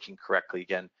is working correctly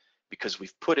again, because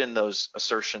we've put in those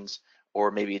assertions or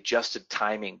maybe adjusted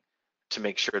timing to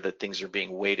make sure that things are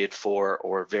being waited for,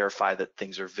 or verify that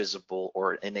things are visible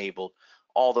or enabled,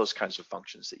 all those kinds of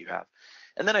functions that you have.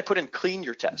 And then I put in clean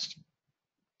your test.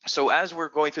 So as we're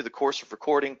going through the course of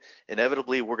recording,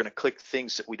 inevitably we're going to click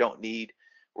things that we don't need.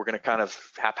 We're going to kind of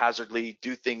haphazardly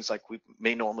do things like we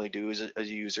may normally do as a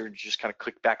user, and just kind of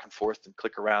click back and forth and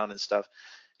click around and stuff.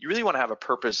 You really want to have a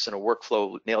purpose and a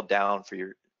workflow nailed down for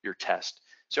your test.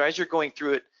 So as you're going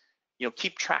through it,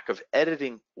 keep track of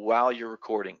editing while you're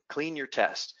recording. Clean your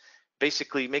test.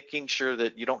 Basically making sure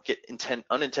that you don't get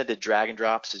unintended drag and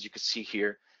drops. As you can see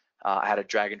here, I had a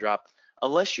drag and drop.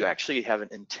 Unless you actually have an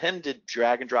intended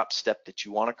drag and drop step that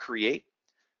you want to create,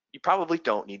 you probably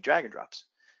don't need drag and drops.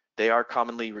 They are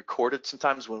commonly recorded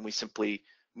sometimes when we simply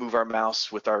move our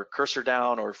mouse with our cursor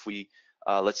down, or if we,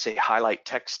 let's say, highlight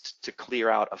text to clear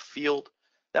out a field,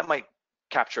 that might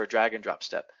capture a drag and drop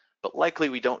step. But likely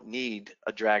we don't need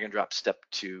a drag and drop step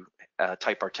to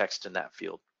type our text in that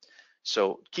field.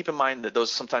 So keep in mind that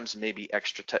those sometimes may be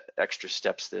extra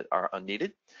steps that are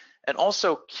unneeded. And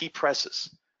also key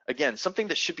presses. Again, something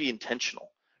that should be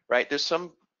intentional, right? There's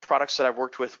some products that I've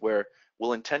worked with where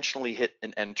we'll intentionally hit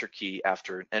an enter key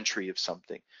after an entry of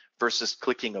something versus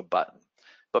clicking a button.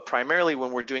 But primarily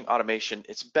when we're doing automation,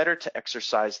 it's better to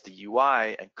exercise the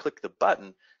UI and click the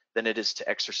button than it is to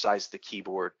exercise the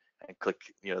keyboard and click,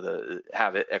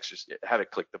 have it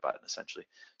click the button essentially.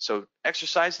 So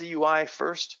exercise the UI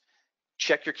first,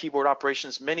 check your keyboard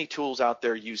operations. Many tools out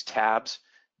there use tabs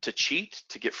to cheat,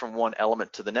 to get from one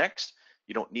element to the next.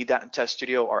 You don't need that in Test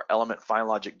Studio. Our element find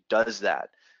logic does that.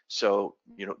 So,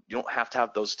 you don't have to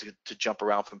have those to jump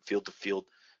around from field to field.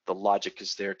 The logic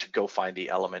is there to go find the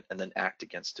element and then act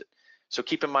against it. So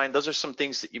keep in mind, those are some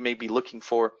things that you may be looking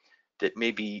for that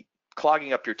may be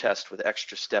clogging up your test with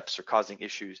extra steps or causing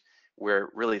issues where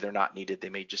really they're not needed. They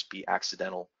may just be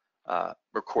accidental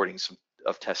recordings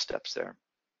of test steps there.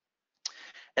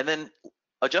 And then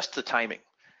adjust the timing.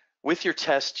 With your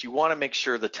test, you want to make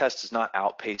sure the test is not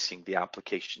outpacing the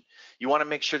application. You want to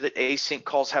make sure that async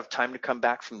calls have time to come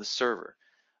back from the server.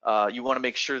 You want to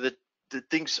make sure that the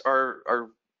things are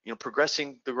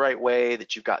progressing the right way,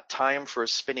 that you've got time for a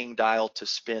spinning dial to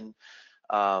spin.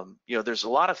 There's a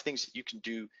lot of things that you can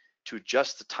do to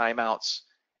adjust the timeouts,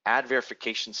 add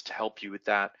verifications to help you with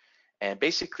that, and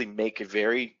basically make a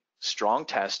very strong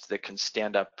test that can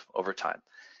stand up over time.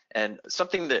 And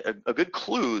something that a good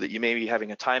clue that you may be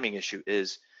having a timing issue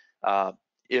is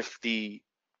if the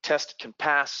test can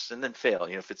pass and then fail.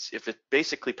 If it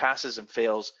basically passes and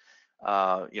fails,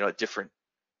 at different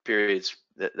periods,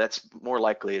 that's more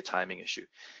likely a timing issue.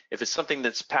 If it's something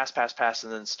that's pass,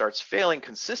 and then starts failing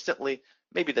consistently,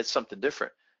 maybe that's something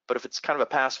different. But if it's kind of a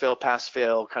pass,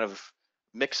 fail kind of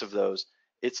mix of those,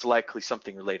 it's likely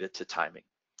something related to timing.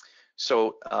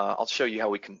 So I'll show you how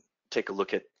we can take a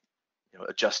look at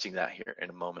adjusting that here in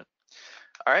a moment.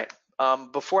 All right,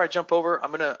 before I jump over,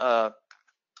 I'm gonna,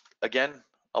 again,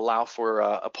 allow for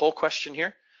a poll question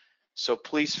here. So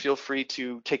please feel free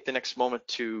to take the next moment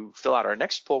to fill out our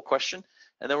next poll question,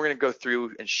 and then we're gonna go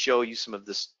through and show you some of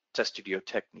this Test Studio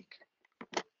technique.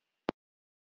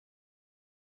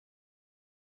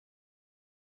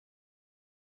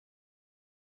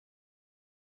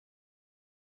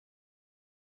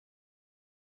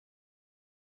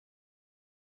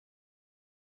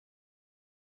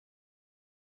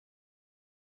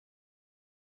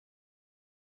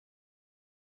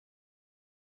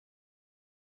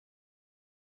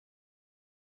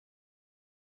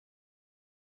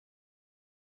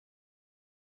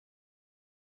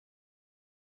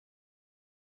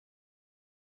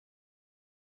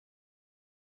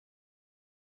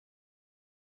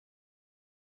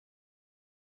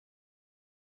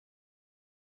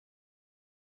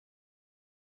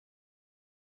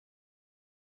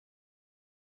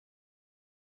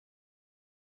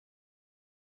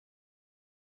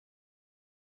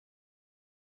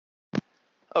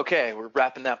 Okay, we're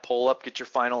wrapping that poll up. Get your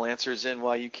final answers in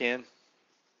while you can.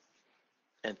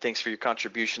 And thanks for your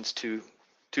contributions to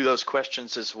those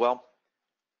questions as well.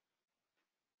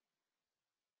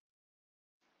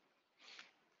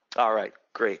 All right,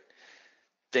 great.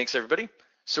 Thanks everybody.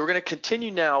 So we're going to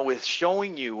continue now with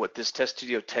showing you what this Test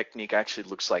Studio technique actually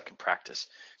looks like in practice.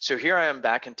 So here I am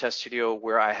back in Test Studio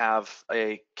where I have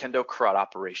a kendo CRUD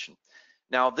operation.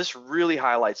 Now this really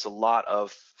highlights a lot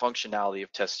of functionality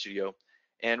of Test Studio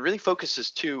and really focuses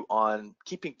too on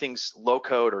keeping things low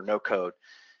code or no code.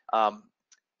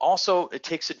 Also, it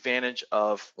takes advantage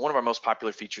of one of our most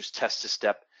popular features, test to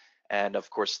step. And of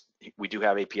course, we do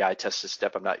have API test to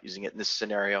step. I'm not using it in this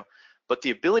scenario, but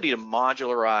the ability to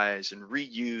modularize and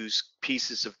reuse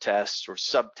pieces of tests or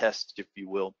sub-tests, if you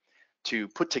will, to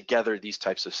put together these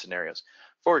types of scenarios.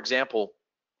 For example,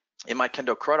 in my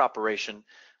kendo CRUD operation,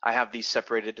 I have these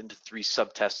separated into 3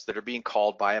 subtests that are being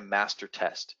called by a master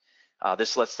test.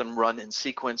 This lets them run in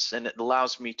sequence, and it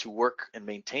allows me to work and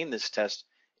maintain this test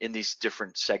in these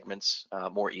different segments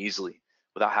more easily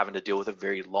without having to deal with a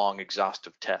very long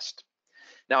exhaustive test.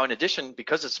 Now, in addition,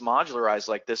 because it's modularized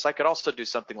like this, I could also do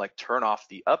something like turn off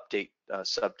the update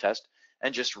subtest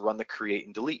and just run the create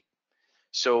and delete.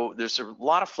 So there's a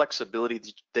lot of flexibility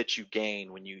that you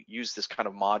gain when you use this kind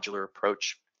of modular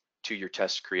approach to your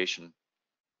test creation.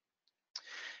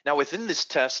 Now, within this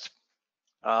test,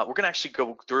 we're going to actually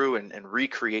go through and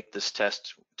recreate this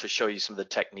test to show you some of the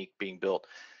technique being built.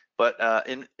 But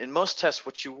in most tests,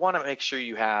 what you want to make sure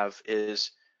you have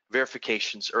is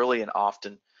verifications early and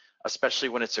often, especially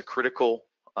when it's a critical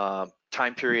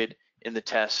time period in the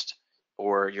test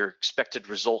or your expected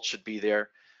results should be there.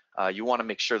 You want to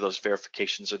make sure those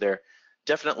verifications are there.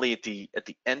 Definitely at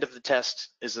the end of the test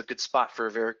is a good spot for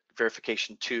a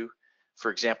verification too. For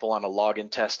example, on a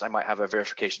login test, I might have a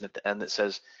verification at the end that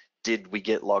says, did we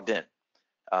get logged in?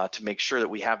 To make sure that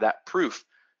we have that proof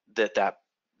that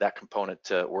that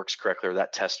component works correctly or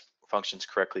that test functions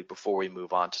correctly before we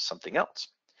move on to something else.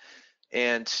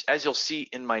 And as you'll see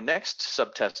in my next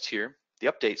subtest here, the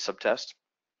update subtest,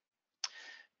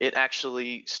 it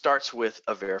actually starts with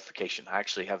a verification. I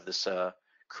actually have this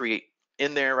create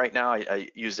in there right now. I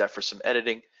use that for some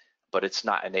editing, but it's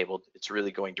not enabled. It's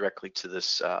really going directly to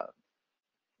this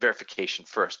verification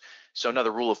first. So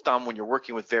another rule of thumb when you're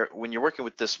working with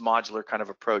this modular kind of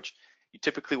approach, you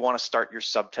typically want to start your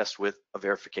subtest with a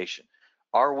verification.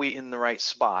 Are we in the right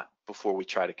spot before we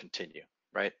try to continue,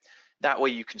 right? That way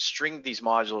you can string these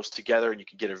modules together and you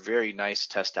can get a very nice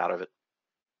test out of it.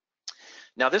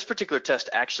 Now this particular test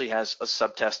actually has a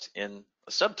subtest in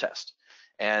a subtest.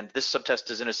 And this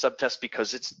subtest is in a subtest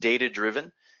because it's data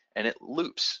driven and it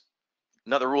loops.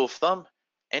 Another rule of thumb,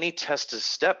 any test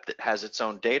step that has its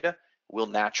own data will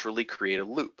naturally create a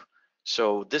loop.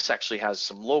 So this actually has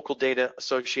some local data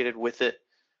associated with it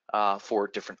for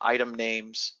different item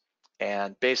names.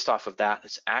 And based off of that,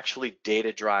 it's actually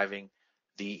data driving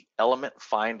the element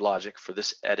find logic for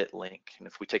this edit link. And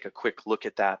if we take a quick look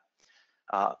at that,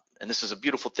 and this is a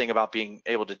beautiful thing about being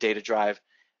able to data drive,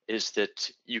 is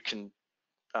that you can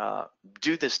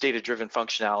do this data-driven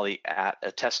functionality at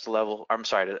a test level, I'm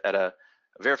sorry, at a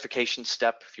verification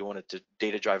step if you wanted to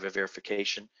data drive a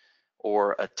verification,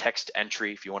 or a text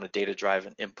entry if you want to data drive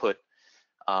an input.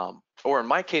 Or in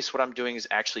my case, what I'm doing is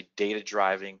actually data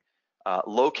driving,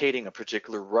 locating a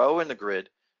particular row in the grid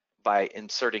by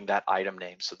inserting that item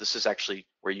name. So this is actually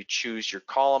where you choose your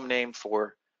column name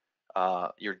for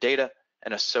your data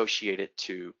and associate it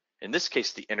to, in this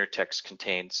case, the inner text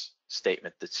contains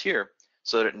statement that's here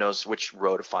so that it knows which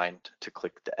row to find to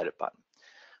click the edit button.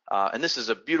 And this is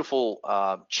a beautiful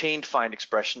chained find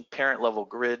expression, parent level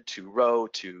grid to row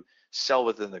to cell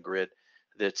within the grid,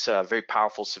 that's very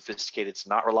powerful, sophisticated. It's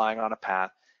not relying on a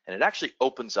path, and it actually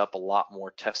opens up a lot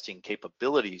more testing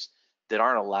capabilities that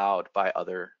aren't allowed by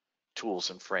other tools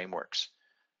and frameworks.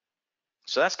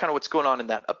 So that's kind of what's going on in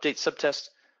that update subtest.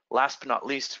 Last but not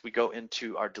least, we go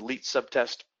into our delete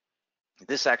subtest.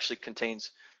 This actually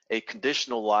contains a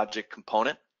conditional logic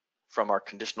component from our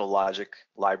conditional logic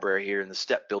library here in the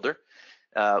step builder,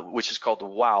 which is called the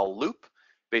while loop.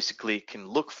 Basically can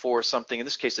look for something. In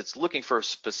this case, it's looking for a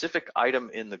specific item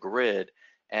in the grid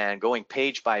and going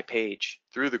page by page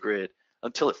through the grid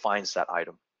until it finds that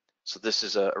item. So this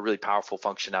is a really powerful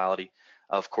functionality.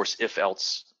 Of course, if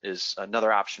else is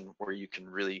another option where you can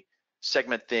really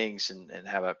segment things and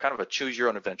have a kind of a choose your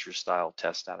own adventure style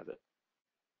test out of it.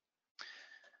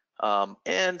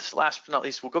 And last but not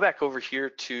least, we'll go back over here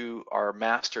to our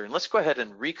master and let's go ahead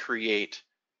and recreate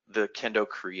the Kendo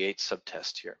create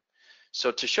subtest here. So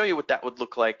to show you what that would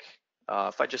look like,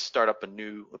 if I just start up a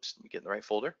new, oops, let me get in the right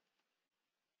folder,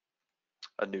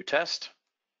 a new test.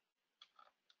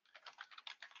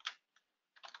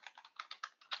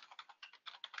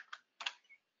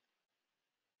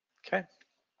 Okay.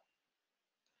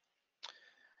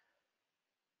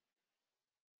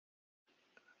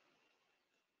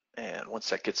 And once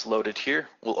that gets loaded here,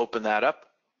 we'll open that up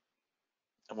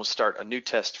and we'll start a new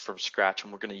test from scratch,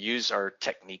 and we're going to use our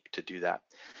technique to do that.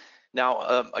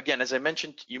 Now, again, as I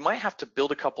mentioned, you might have to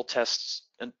build a couple tests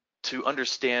and to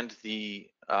understand the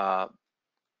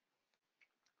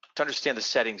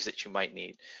settings that you might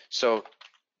need. So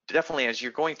definitely, as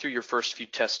you're going through your first few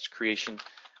tests creation,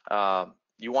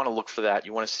 you want to look for that.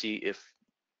 You want to see if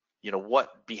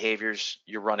what behaviors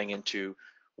you're running into,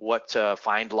 what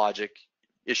find logic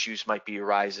issues might be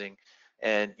arising,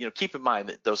 and keep in mind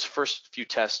that those first few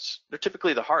tests, they're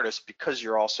typically the hardest because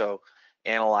you're also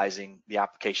analyzing the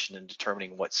application and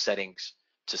determining what settings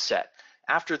to set.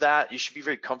 After that, you should be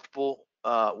very comfortable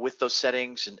with those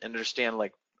settings and understand,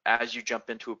 like, as you jump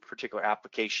into a particular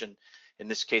application, in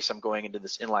this case, I'm going into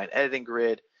this inline editing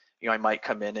grid, I might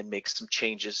come in and make some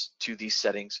changes to these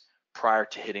settings prior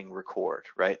to hitting record,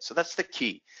 right? So that's the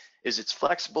key, is it's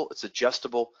flexible, it's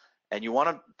adjustable, and you want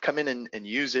to come in and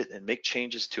use it and make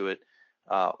changes to it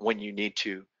when you need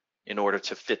to in order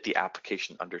to fit the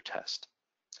application under test.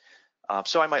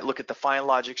 So I might look at the find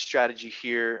logic strategy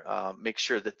here, make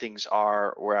sure that things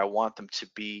are where I want them to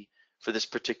be for this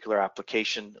particular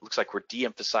application. It looks like we're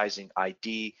de-emphasizing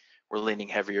ID. We're leaning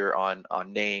heavier on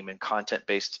name and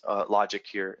content-based logic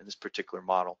here in this particular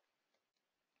model.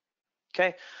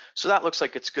 Okay, so that looks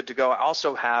like it's good to go. I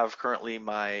also have currently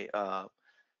my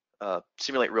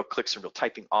simulate real clicks and real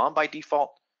typing on by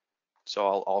default. So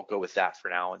I'll go with that for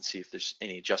now and see if there's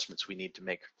any adjustments we need to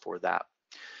make for that.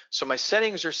 So my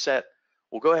settings are set.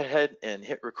 We'll go ahead and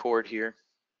hit record here.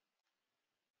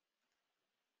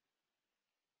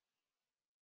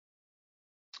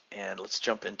 And let's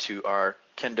jump into our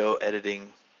Kendo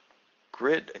editing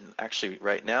grid. And actually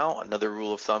right now, another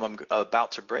rule of thumb I'm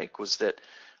about to break was that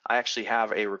I actually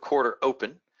have a recorder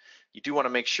open. You do want to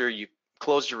make sure you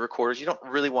close your recorders. You don't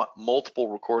really want multiple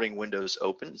recording windows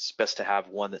open. It's best to have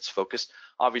one that's focused.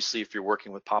 Obviously, if you're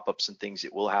working with pop-ups and things,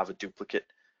 it will have a duplicate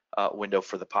window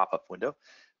for the pop-up window.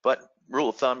 But rule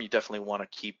of thumb, you definitely want to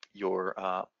keep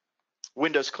your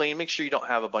windows clean. Make sure you don't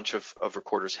have a bunch of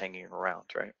recorders hanging around,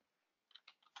 right?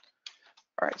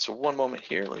 All right, so one moment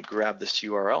here. Let me grab this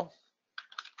URL.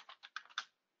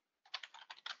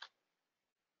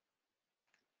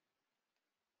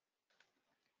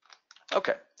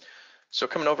 Okay, so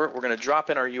coming over, we're going to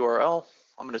drop in our URL.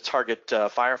 I'm going to target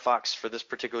Firefox for this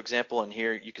particular example, and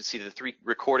here you can see the 3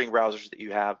 recording browsers that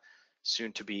you have,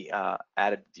 soon to be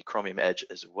added the Chromium Edge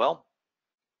as well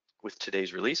with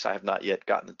today's release. I have not yet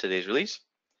gotten today's release.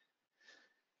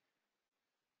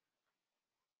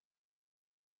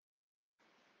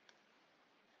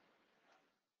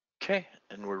 Okay,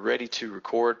 and we're ready to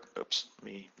record. Oops, let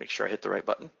me make sure I hit the right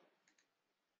button.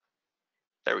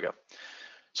 There we go.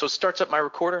 So it starts up my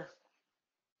recorder,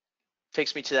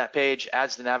 takes me to that page,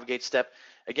 adds the navigate step.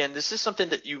 Again, this is something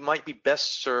that you might be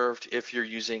best served if you're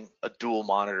using a dual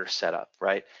monitor setup,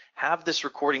 right? Have this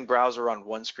recording browser on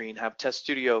one screen, have Test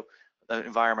Studio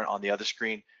environment on the other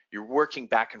screen. You're working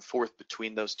back and forth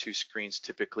between those 2 screens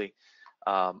typically.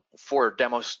 For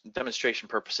demonstration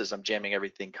purposes, I'm jamming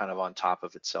everything kind of on top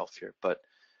of itself here, but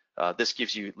this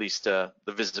gives you at least the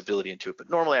visibility into it. But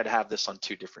normally I'd have this on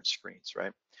 2 different screens,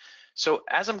 right? So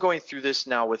as I'm going through this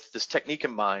now with this technique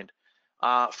in mind,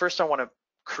 first I want to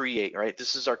create, right?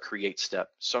 This is our create step.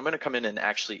 So I'm going to come in and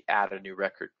actually add a new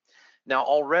record. Now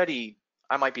already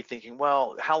I might be thinking,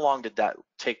 well, how long did that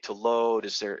take to load?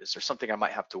 Is there something I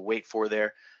might have to wait for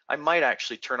there? I might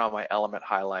actually turn on my element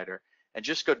highlighter and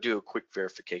just go do a quick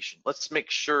verification. Let's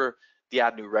make sure the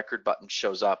add new record button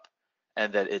shows up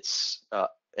and that it's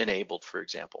enabled, for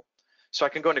example. So I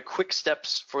can go into quick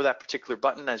steps for that particular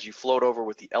button. As you float over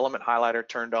with the element highlighter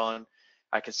turned on,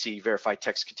 I can see verify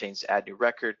text contains add new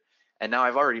record. And now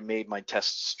I've already made my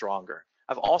tests stronger.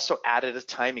 I've also added a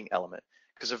timing element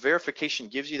because a verification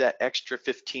gives you that extra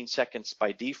 15 seconds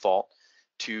by default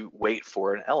to wait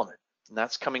for an element. And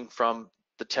that's coming from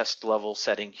the test level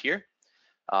setting here.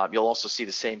 You'll also see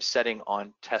the same setting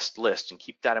on test list, and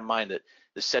keep that in mind that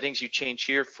the settings you change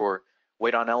here for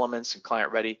wait on elements and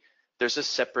client ready, there's a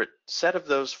separate set of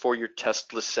those for your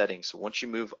test list settings. So once you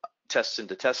move tests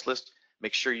into test list,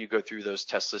 make sure you go through those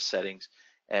test list settings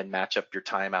and match up your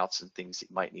timeouts and things that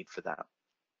you might need for that.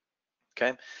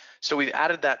 Okay, so we've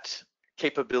added that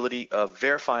capability of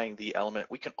verifying the element.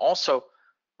 We can also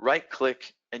right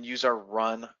click and use our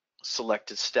run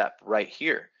selected step right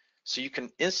here. So you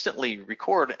can instantly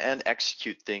record and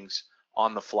execute things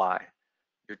on the fly.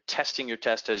 You're testing your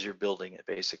test as you're building it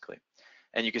basically.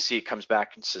 And you can see it comes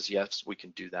back and says, yes, we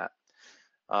can do that.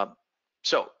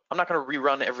 So I'm not going to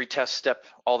rerun every test step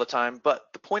all the time, but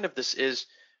the point of this is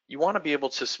you want to be able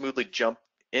to smoothly jump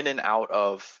in and out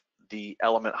of the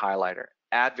element highlighter,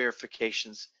 add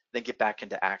verifications, then get back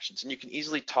into actions. And you can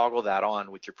easily toggle that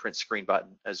on with your print screen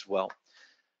button as well.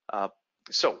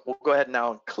 So we'll go ahead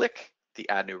now and click the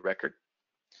add new record.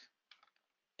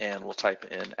 And we'll type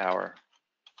in our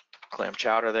clam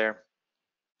chowder there.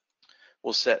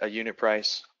 We'll set a unit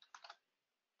price.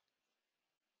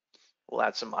 We'll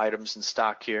add some items in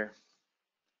stock here.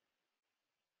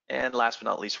 And last but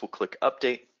not least, we'll click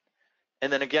update.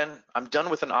 And then again, I'm done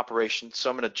with an operation. So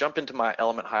I'm going to jump into my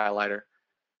element highlighter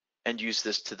and use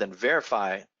this to then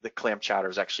verify the clam chowder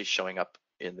is actually showing up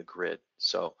in the grid.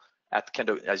 So at the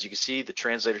Kendo, as you can see, the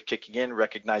translator kicking in,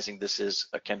 recognizing this is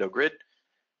a Kendo grid.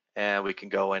 And we can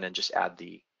go in and just add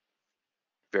the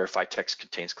verify text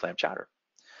contains clam chowder.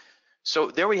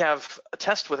 So there we have a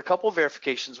test with a couple of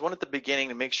verifications, one at the beginning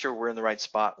to make sure we're in the right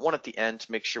spot, one at the end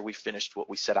to make sure we finished what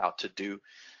we set out to do.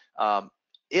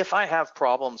 If I have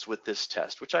problems with this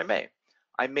test, which I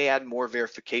may add more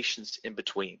verifications in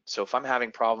between. So if I'm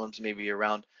having problems maybe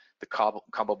around the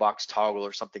combo box toggle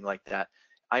or something like that,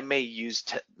 I may use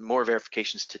more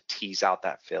verifications to tease out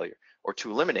that failure or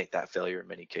to eliminate that failure in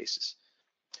many cases.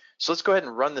 So let's go ahead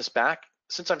and run this back.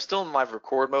 Since I'm still in live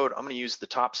record mode, I'm going to use the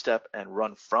top step and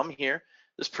run from here.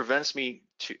 This prevents me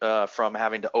from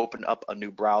having to open up a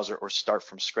new browser or start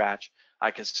from scratch.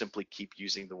 I can simply keep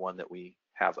using the one that we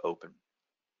have open.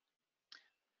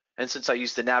 And since I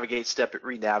use the navigate step, it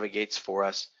re-navigates for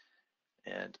us.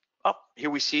 And here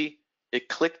we see it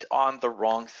clicked on the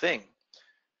wrong thing.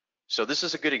 So this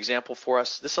is a good example for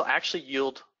us. This will actually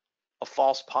yield a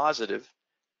false positive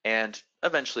and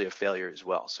eventually a failure as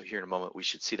well. So here in a moment, we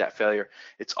should see that failure.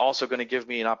 It's also going to give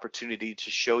me an opportunity to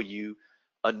show you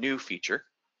a new feature.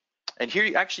 And here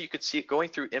you could see it going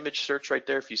through image search right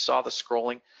there. If you saw the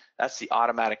scrolling, that's the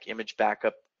automatic image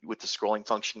backup with the scrolling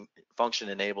function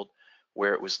enabled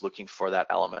where it was looking for that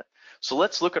element. So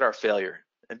let's look at our failure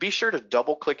and be sure to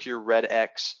double click your red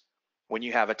X when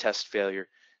you have a test failure.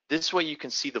 This way you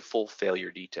can see the full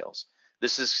failure details.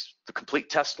 This is the complete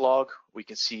test log. We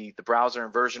can see the browser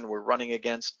and version we're running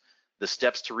against. The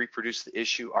steps to reproduce the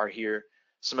issue are here.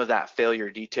 Some of that failure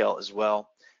detail as well.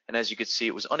 And as you can see,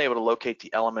 it was unable to locate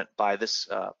the element by this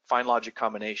fine logic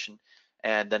combination.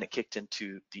 And then it kicked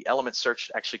into the element search.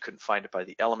 Actually couldn't find it by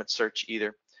the element search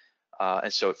either.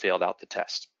 And so it failed out the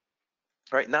test.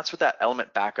 All right, and that's what that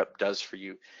element backup does for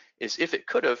you, is if it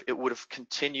could have, it would have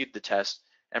continued the test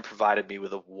and provided me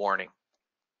with a warning.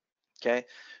 Okay,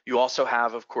 you also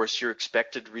have, of course, your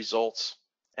expected results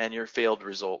and your failed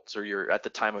results, or your at the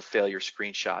time of failure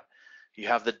screenshot. You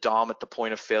have the DOM at the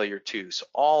point of failure too. So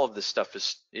all of this stuff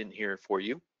is in here for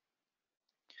you.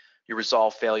 Your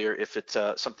resolve failure, if it's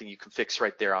something you can fix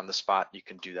right there on the spot, you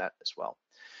can do that as well.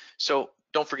 So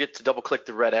don't forget to double click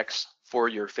the red X for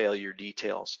your failure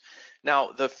details.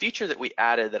 Now, the feature that we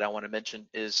added that I want to mention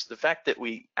is the fact that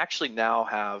we actually now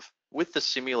have, with the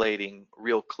simulating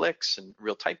real clicks and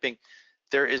real typing,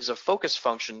 there is a focus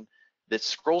function that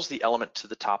scrolls the element to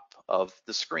the top of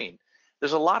the screen.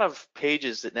 There's a lot of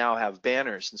pages that now have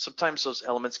banners, and sometimes those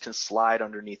elements can slide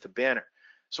underneath a banner.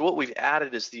 So what we've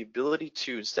added is the ability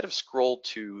to, instead of scroll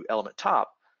to element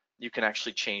top, you can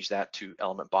actually change that to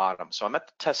element bottom. So I'm at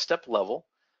the test step level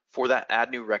for that add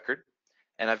new record,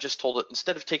 and I've just told it,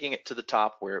 instead of taking it to the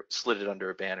top where it slid it under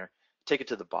a banner, take it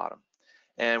to the bottom.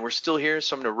 And we're still here,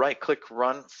 so I'm going to right click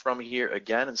run from here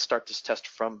again and start this test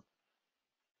from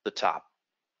the top.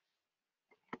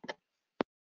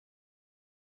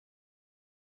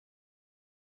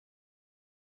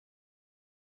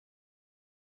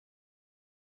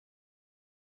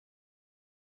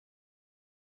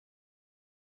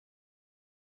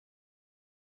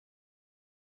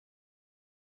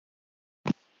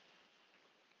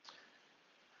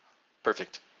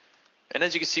 Perfect. And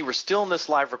as you can see, we're still in this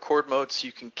live record mode, so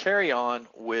you can carry on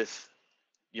with,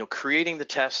 creating the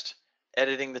test,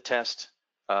 editing the test,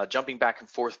 jumping back and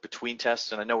forth between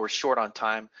tests. And I know we're short on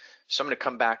time, so I'm going to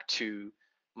come back to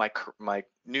my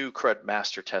new CRUD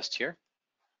master test here.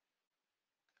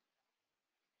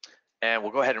 And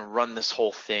we'll go ahead and run this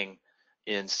whole thing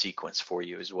in sequence for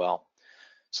you as well.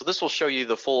 So this will show you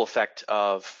the full effect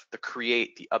of the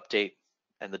create, the update,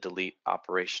 and the delete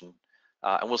operation.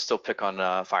 And we'll still pick on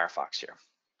Firefox here.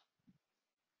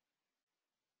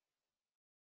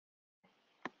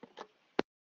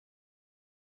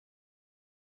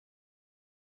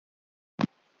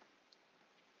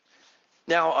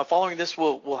 Now, following this,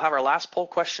 we'll have our last poll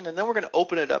question, and then we're going to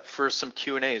open it up for some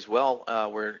Q&A as well,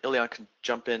 where Ilian can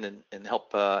jump in and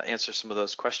help answer some of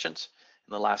those questions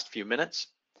in the last few minutes.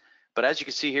 But as you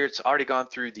can see here, it's already gone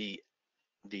through the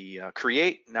the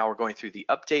create. Now we're going through the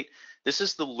update. This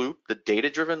is the loop, the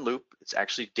data-driven loop. It's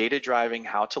actually data driving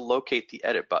how to locate the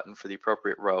edit button for the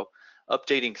appropriate row,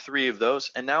 updating 3 of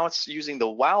those. And now it's using the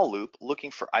while loop,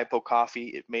 looking for IPO coffee.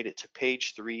 It made it to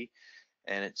page 3,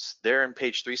 and it's there in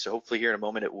page 3. So hopefully here in a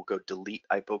moment, it will go delete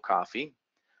IPO coffee.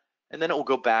 And then it will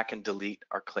go back and delete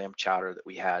our clam chowder that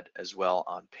we had as well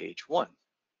on page 1.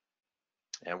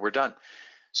 And we're done.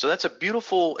 So that's a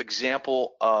beautiful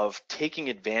example of taking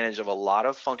advantage of a lot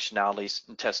of functionalities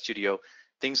in Test Studio,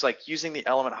 things like using the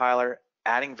element highlighter,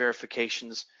 adding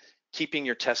verifications, keeping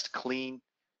your test clean,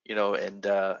 you know, and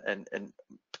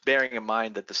bearing in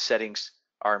mind that the settings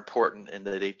are important and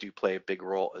that they do play a big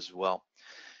role as well.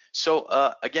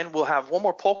 So again, we'll have one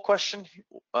more poll question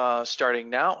starting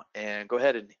now, and go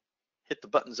ahead and hit the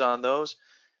buttons on those,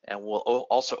 and we'll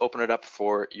also open it up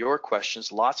for your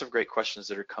questions. Lots of great questions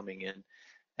that are coming in.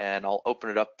 And I'll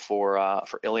open it up for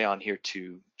Ilion here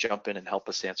to jump in and help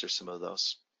us answer some of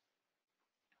those.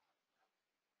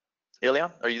 Ilion,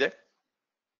 are you there?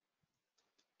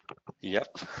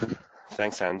 Yep.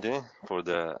 Thanks, Andy, for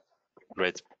the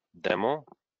great demo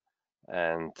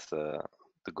and the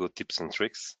good tips and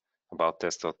tricks about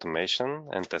test automation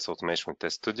and test automation with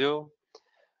Test Studio.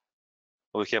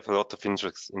 We have a lot of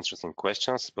interesting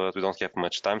questions, but we don't have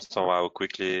much time, so I will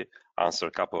quickly answer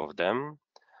a couple of them.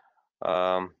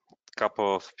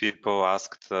 Couple of people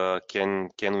asked, can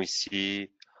we see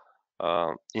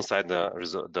inside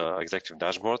the executive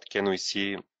dashboard, can we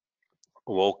see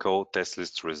local test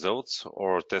list results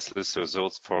or test list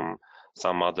results from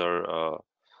some other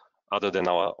than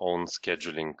our own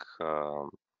scheduling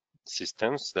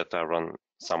systems that are run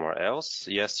somewhere else?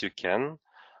 Yes, you can.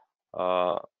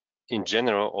 In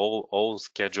general, all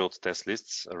scheduled test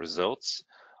lists results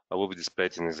will be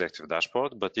displayed in the executive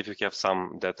dashboard, but if you have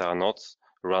some that are not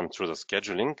run through the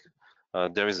scheduling,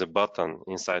 there is a button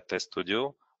inside Test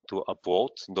Studio to upload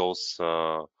those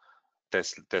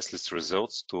test list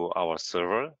results to our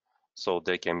server, so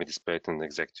they can be displayed in the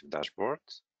executive dashboard.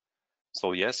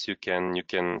 So yes, you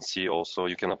can see also,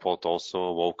 you can upload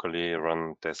also locally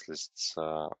run test lists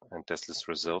and test list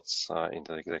results in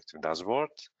the executive dashboard.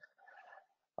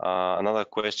 Another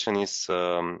question is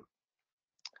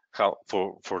how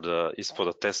for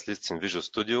the test lists in Visual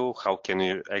Studio, how can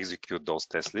you execute those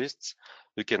test lists?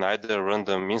 You can either run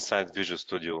them inside Visual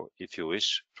Studio if you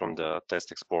wish from the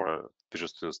Test Explorer, Visual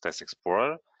Studio's Test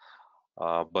Explorer,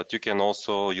 but you can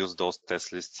also use those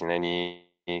test lists in any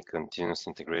continuous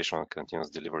integration or continuous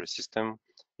delivery system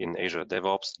in Azure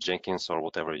DevOps, Jenkins, or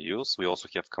whatever you use. We also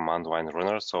have command line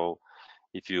runner, so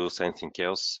if you use anything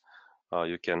else,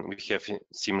 we have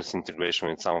seamless integration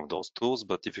with some of those tools,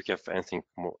 but if you have anything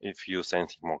more, if you use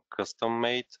anything more custom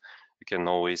made, you can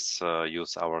always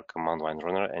use our command line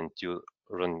runner and you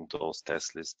run those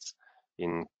test lists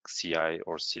in CI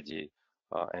or CD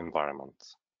environment.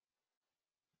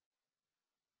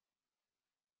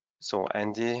 So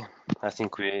Andy, I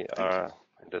think we are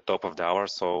at the top of the hour,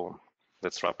 so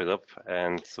let's wrap it up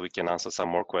and we can answer some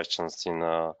more questions in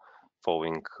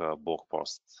following blog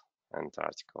post and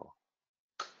article.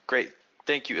 Great,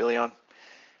 thank you, Ilion.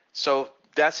 So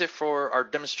that's it for our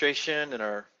demonstration and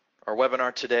our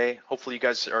webinar today. Hopefully you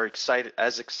guys are excited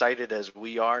as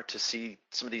we are to see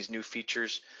some of these new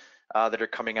features that are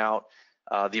coming out,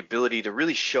 the ability to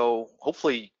really show,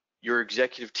 hopefully, your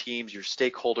executive teams, your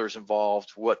stakeholders involved,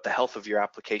 what the health of your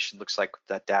application looks like with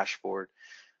that dashboard.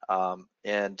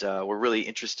 We're really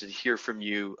interested to hear from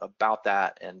you about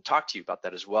that and talk to you about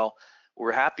that as well.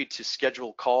 We're happy to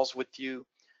schedule calls with you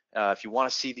if you want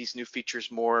to see these new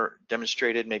features more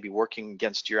demonstrated, maybe working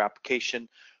against your application,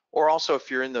 or also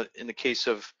if you're in the case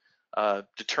of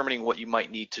determining what you might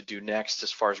need to do next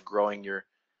as far as growing your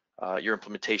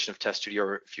implementation of Test Studio,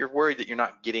 or if you're worried that you're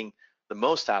not getting the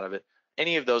most out of it.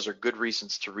 Any of those are good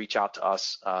reasons to reach out to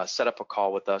us, set up a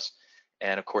call with us.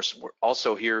 And of course, we're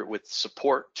also here with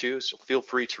support too, so feel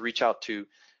free to reach out to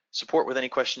support with any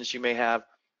questions you may have,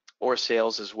 or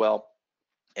sales as well,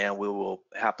 and we will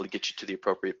happily get you to the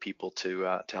appropriate people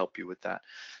to help you with that.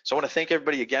 So I want to thank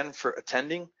everybody again for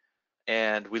attending,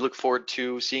 and we look forward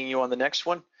to seeing you on the next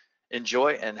one.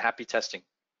 Enjoy and happy testing.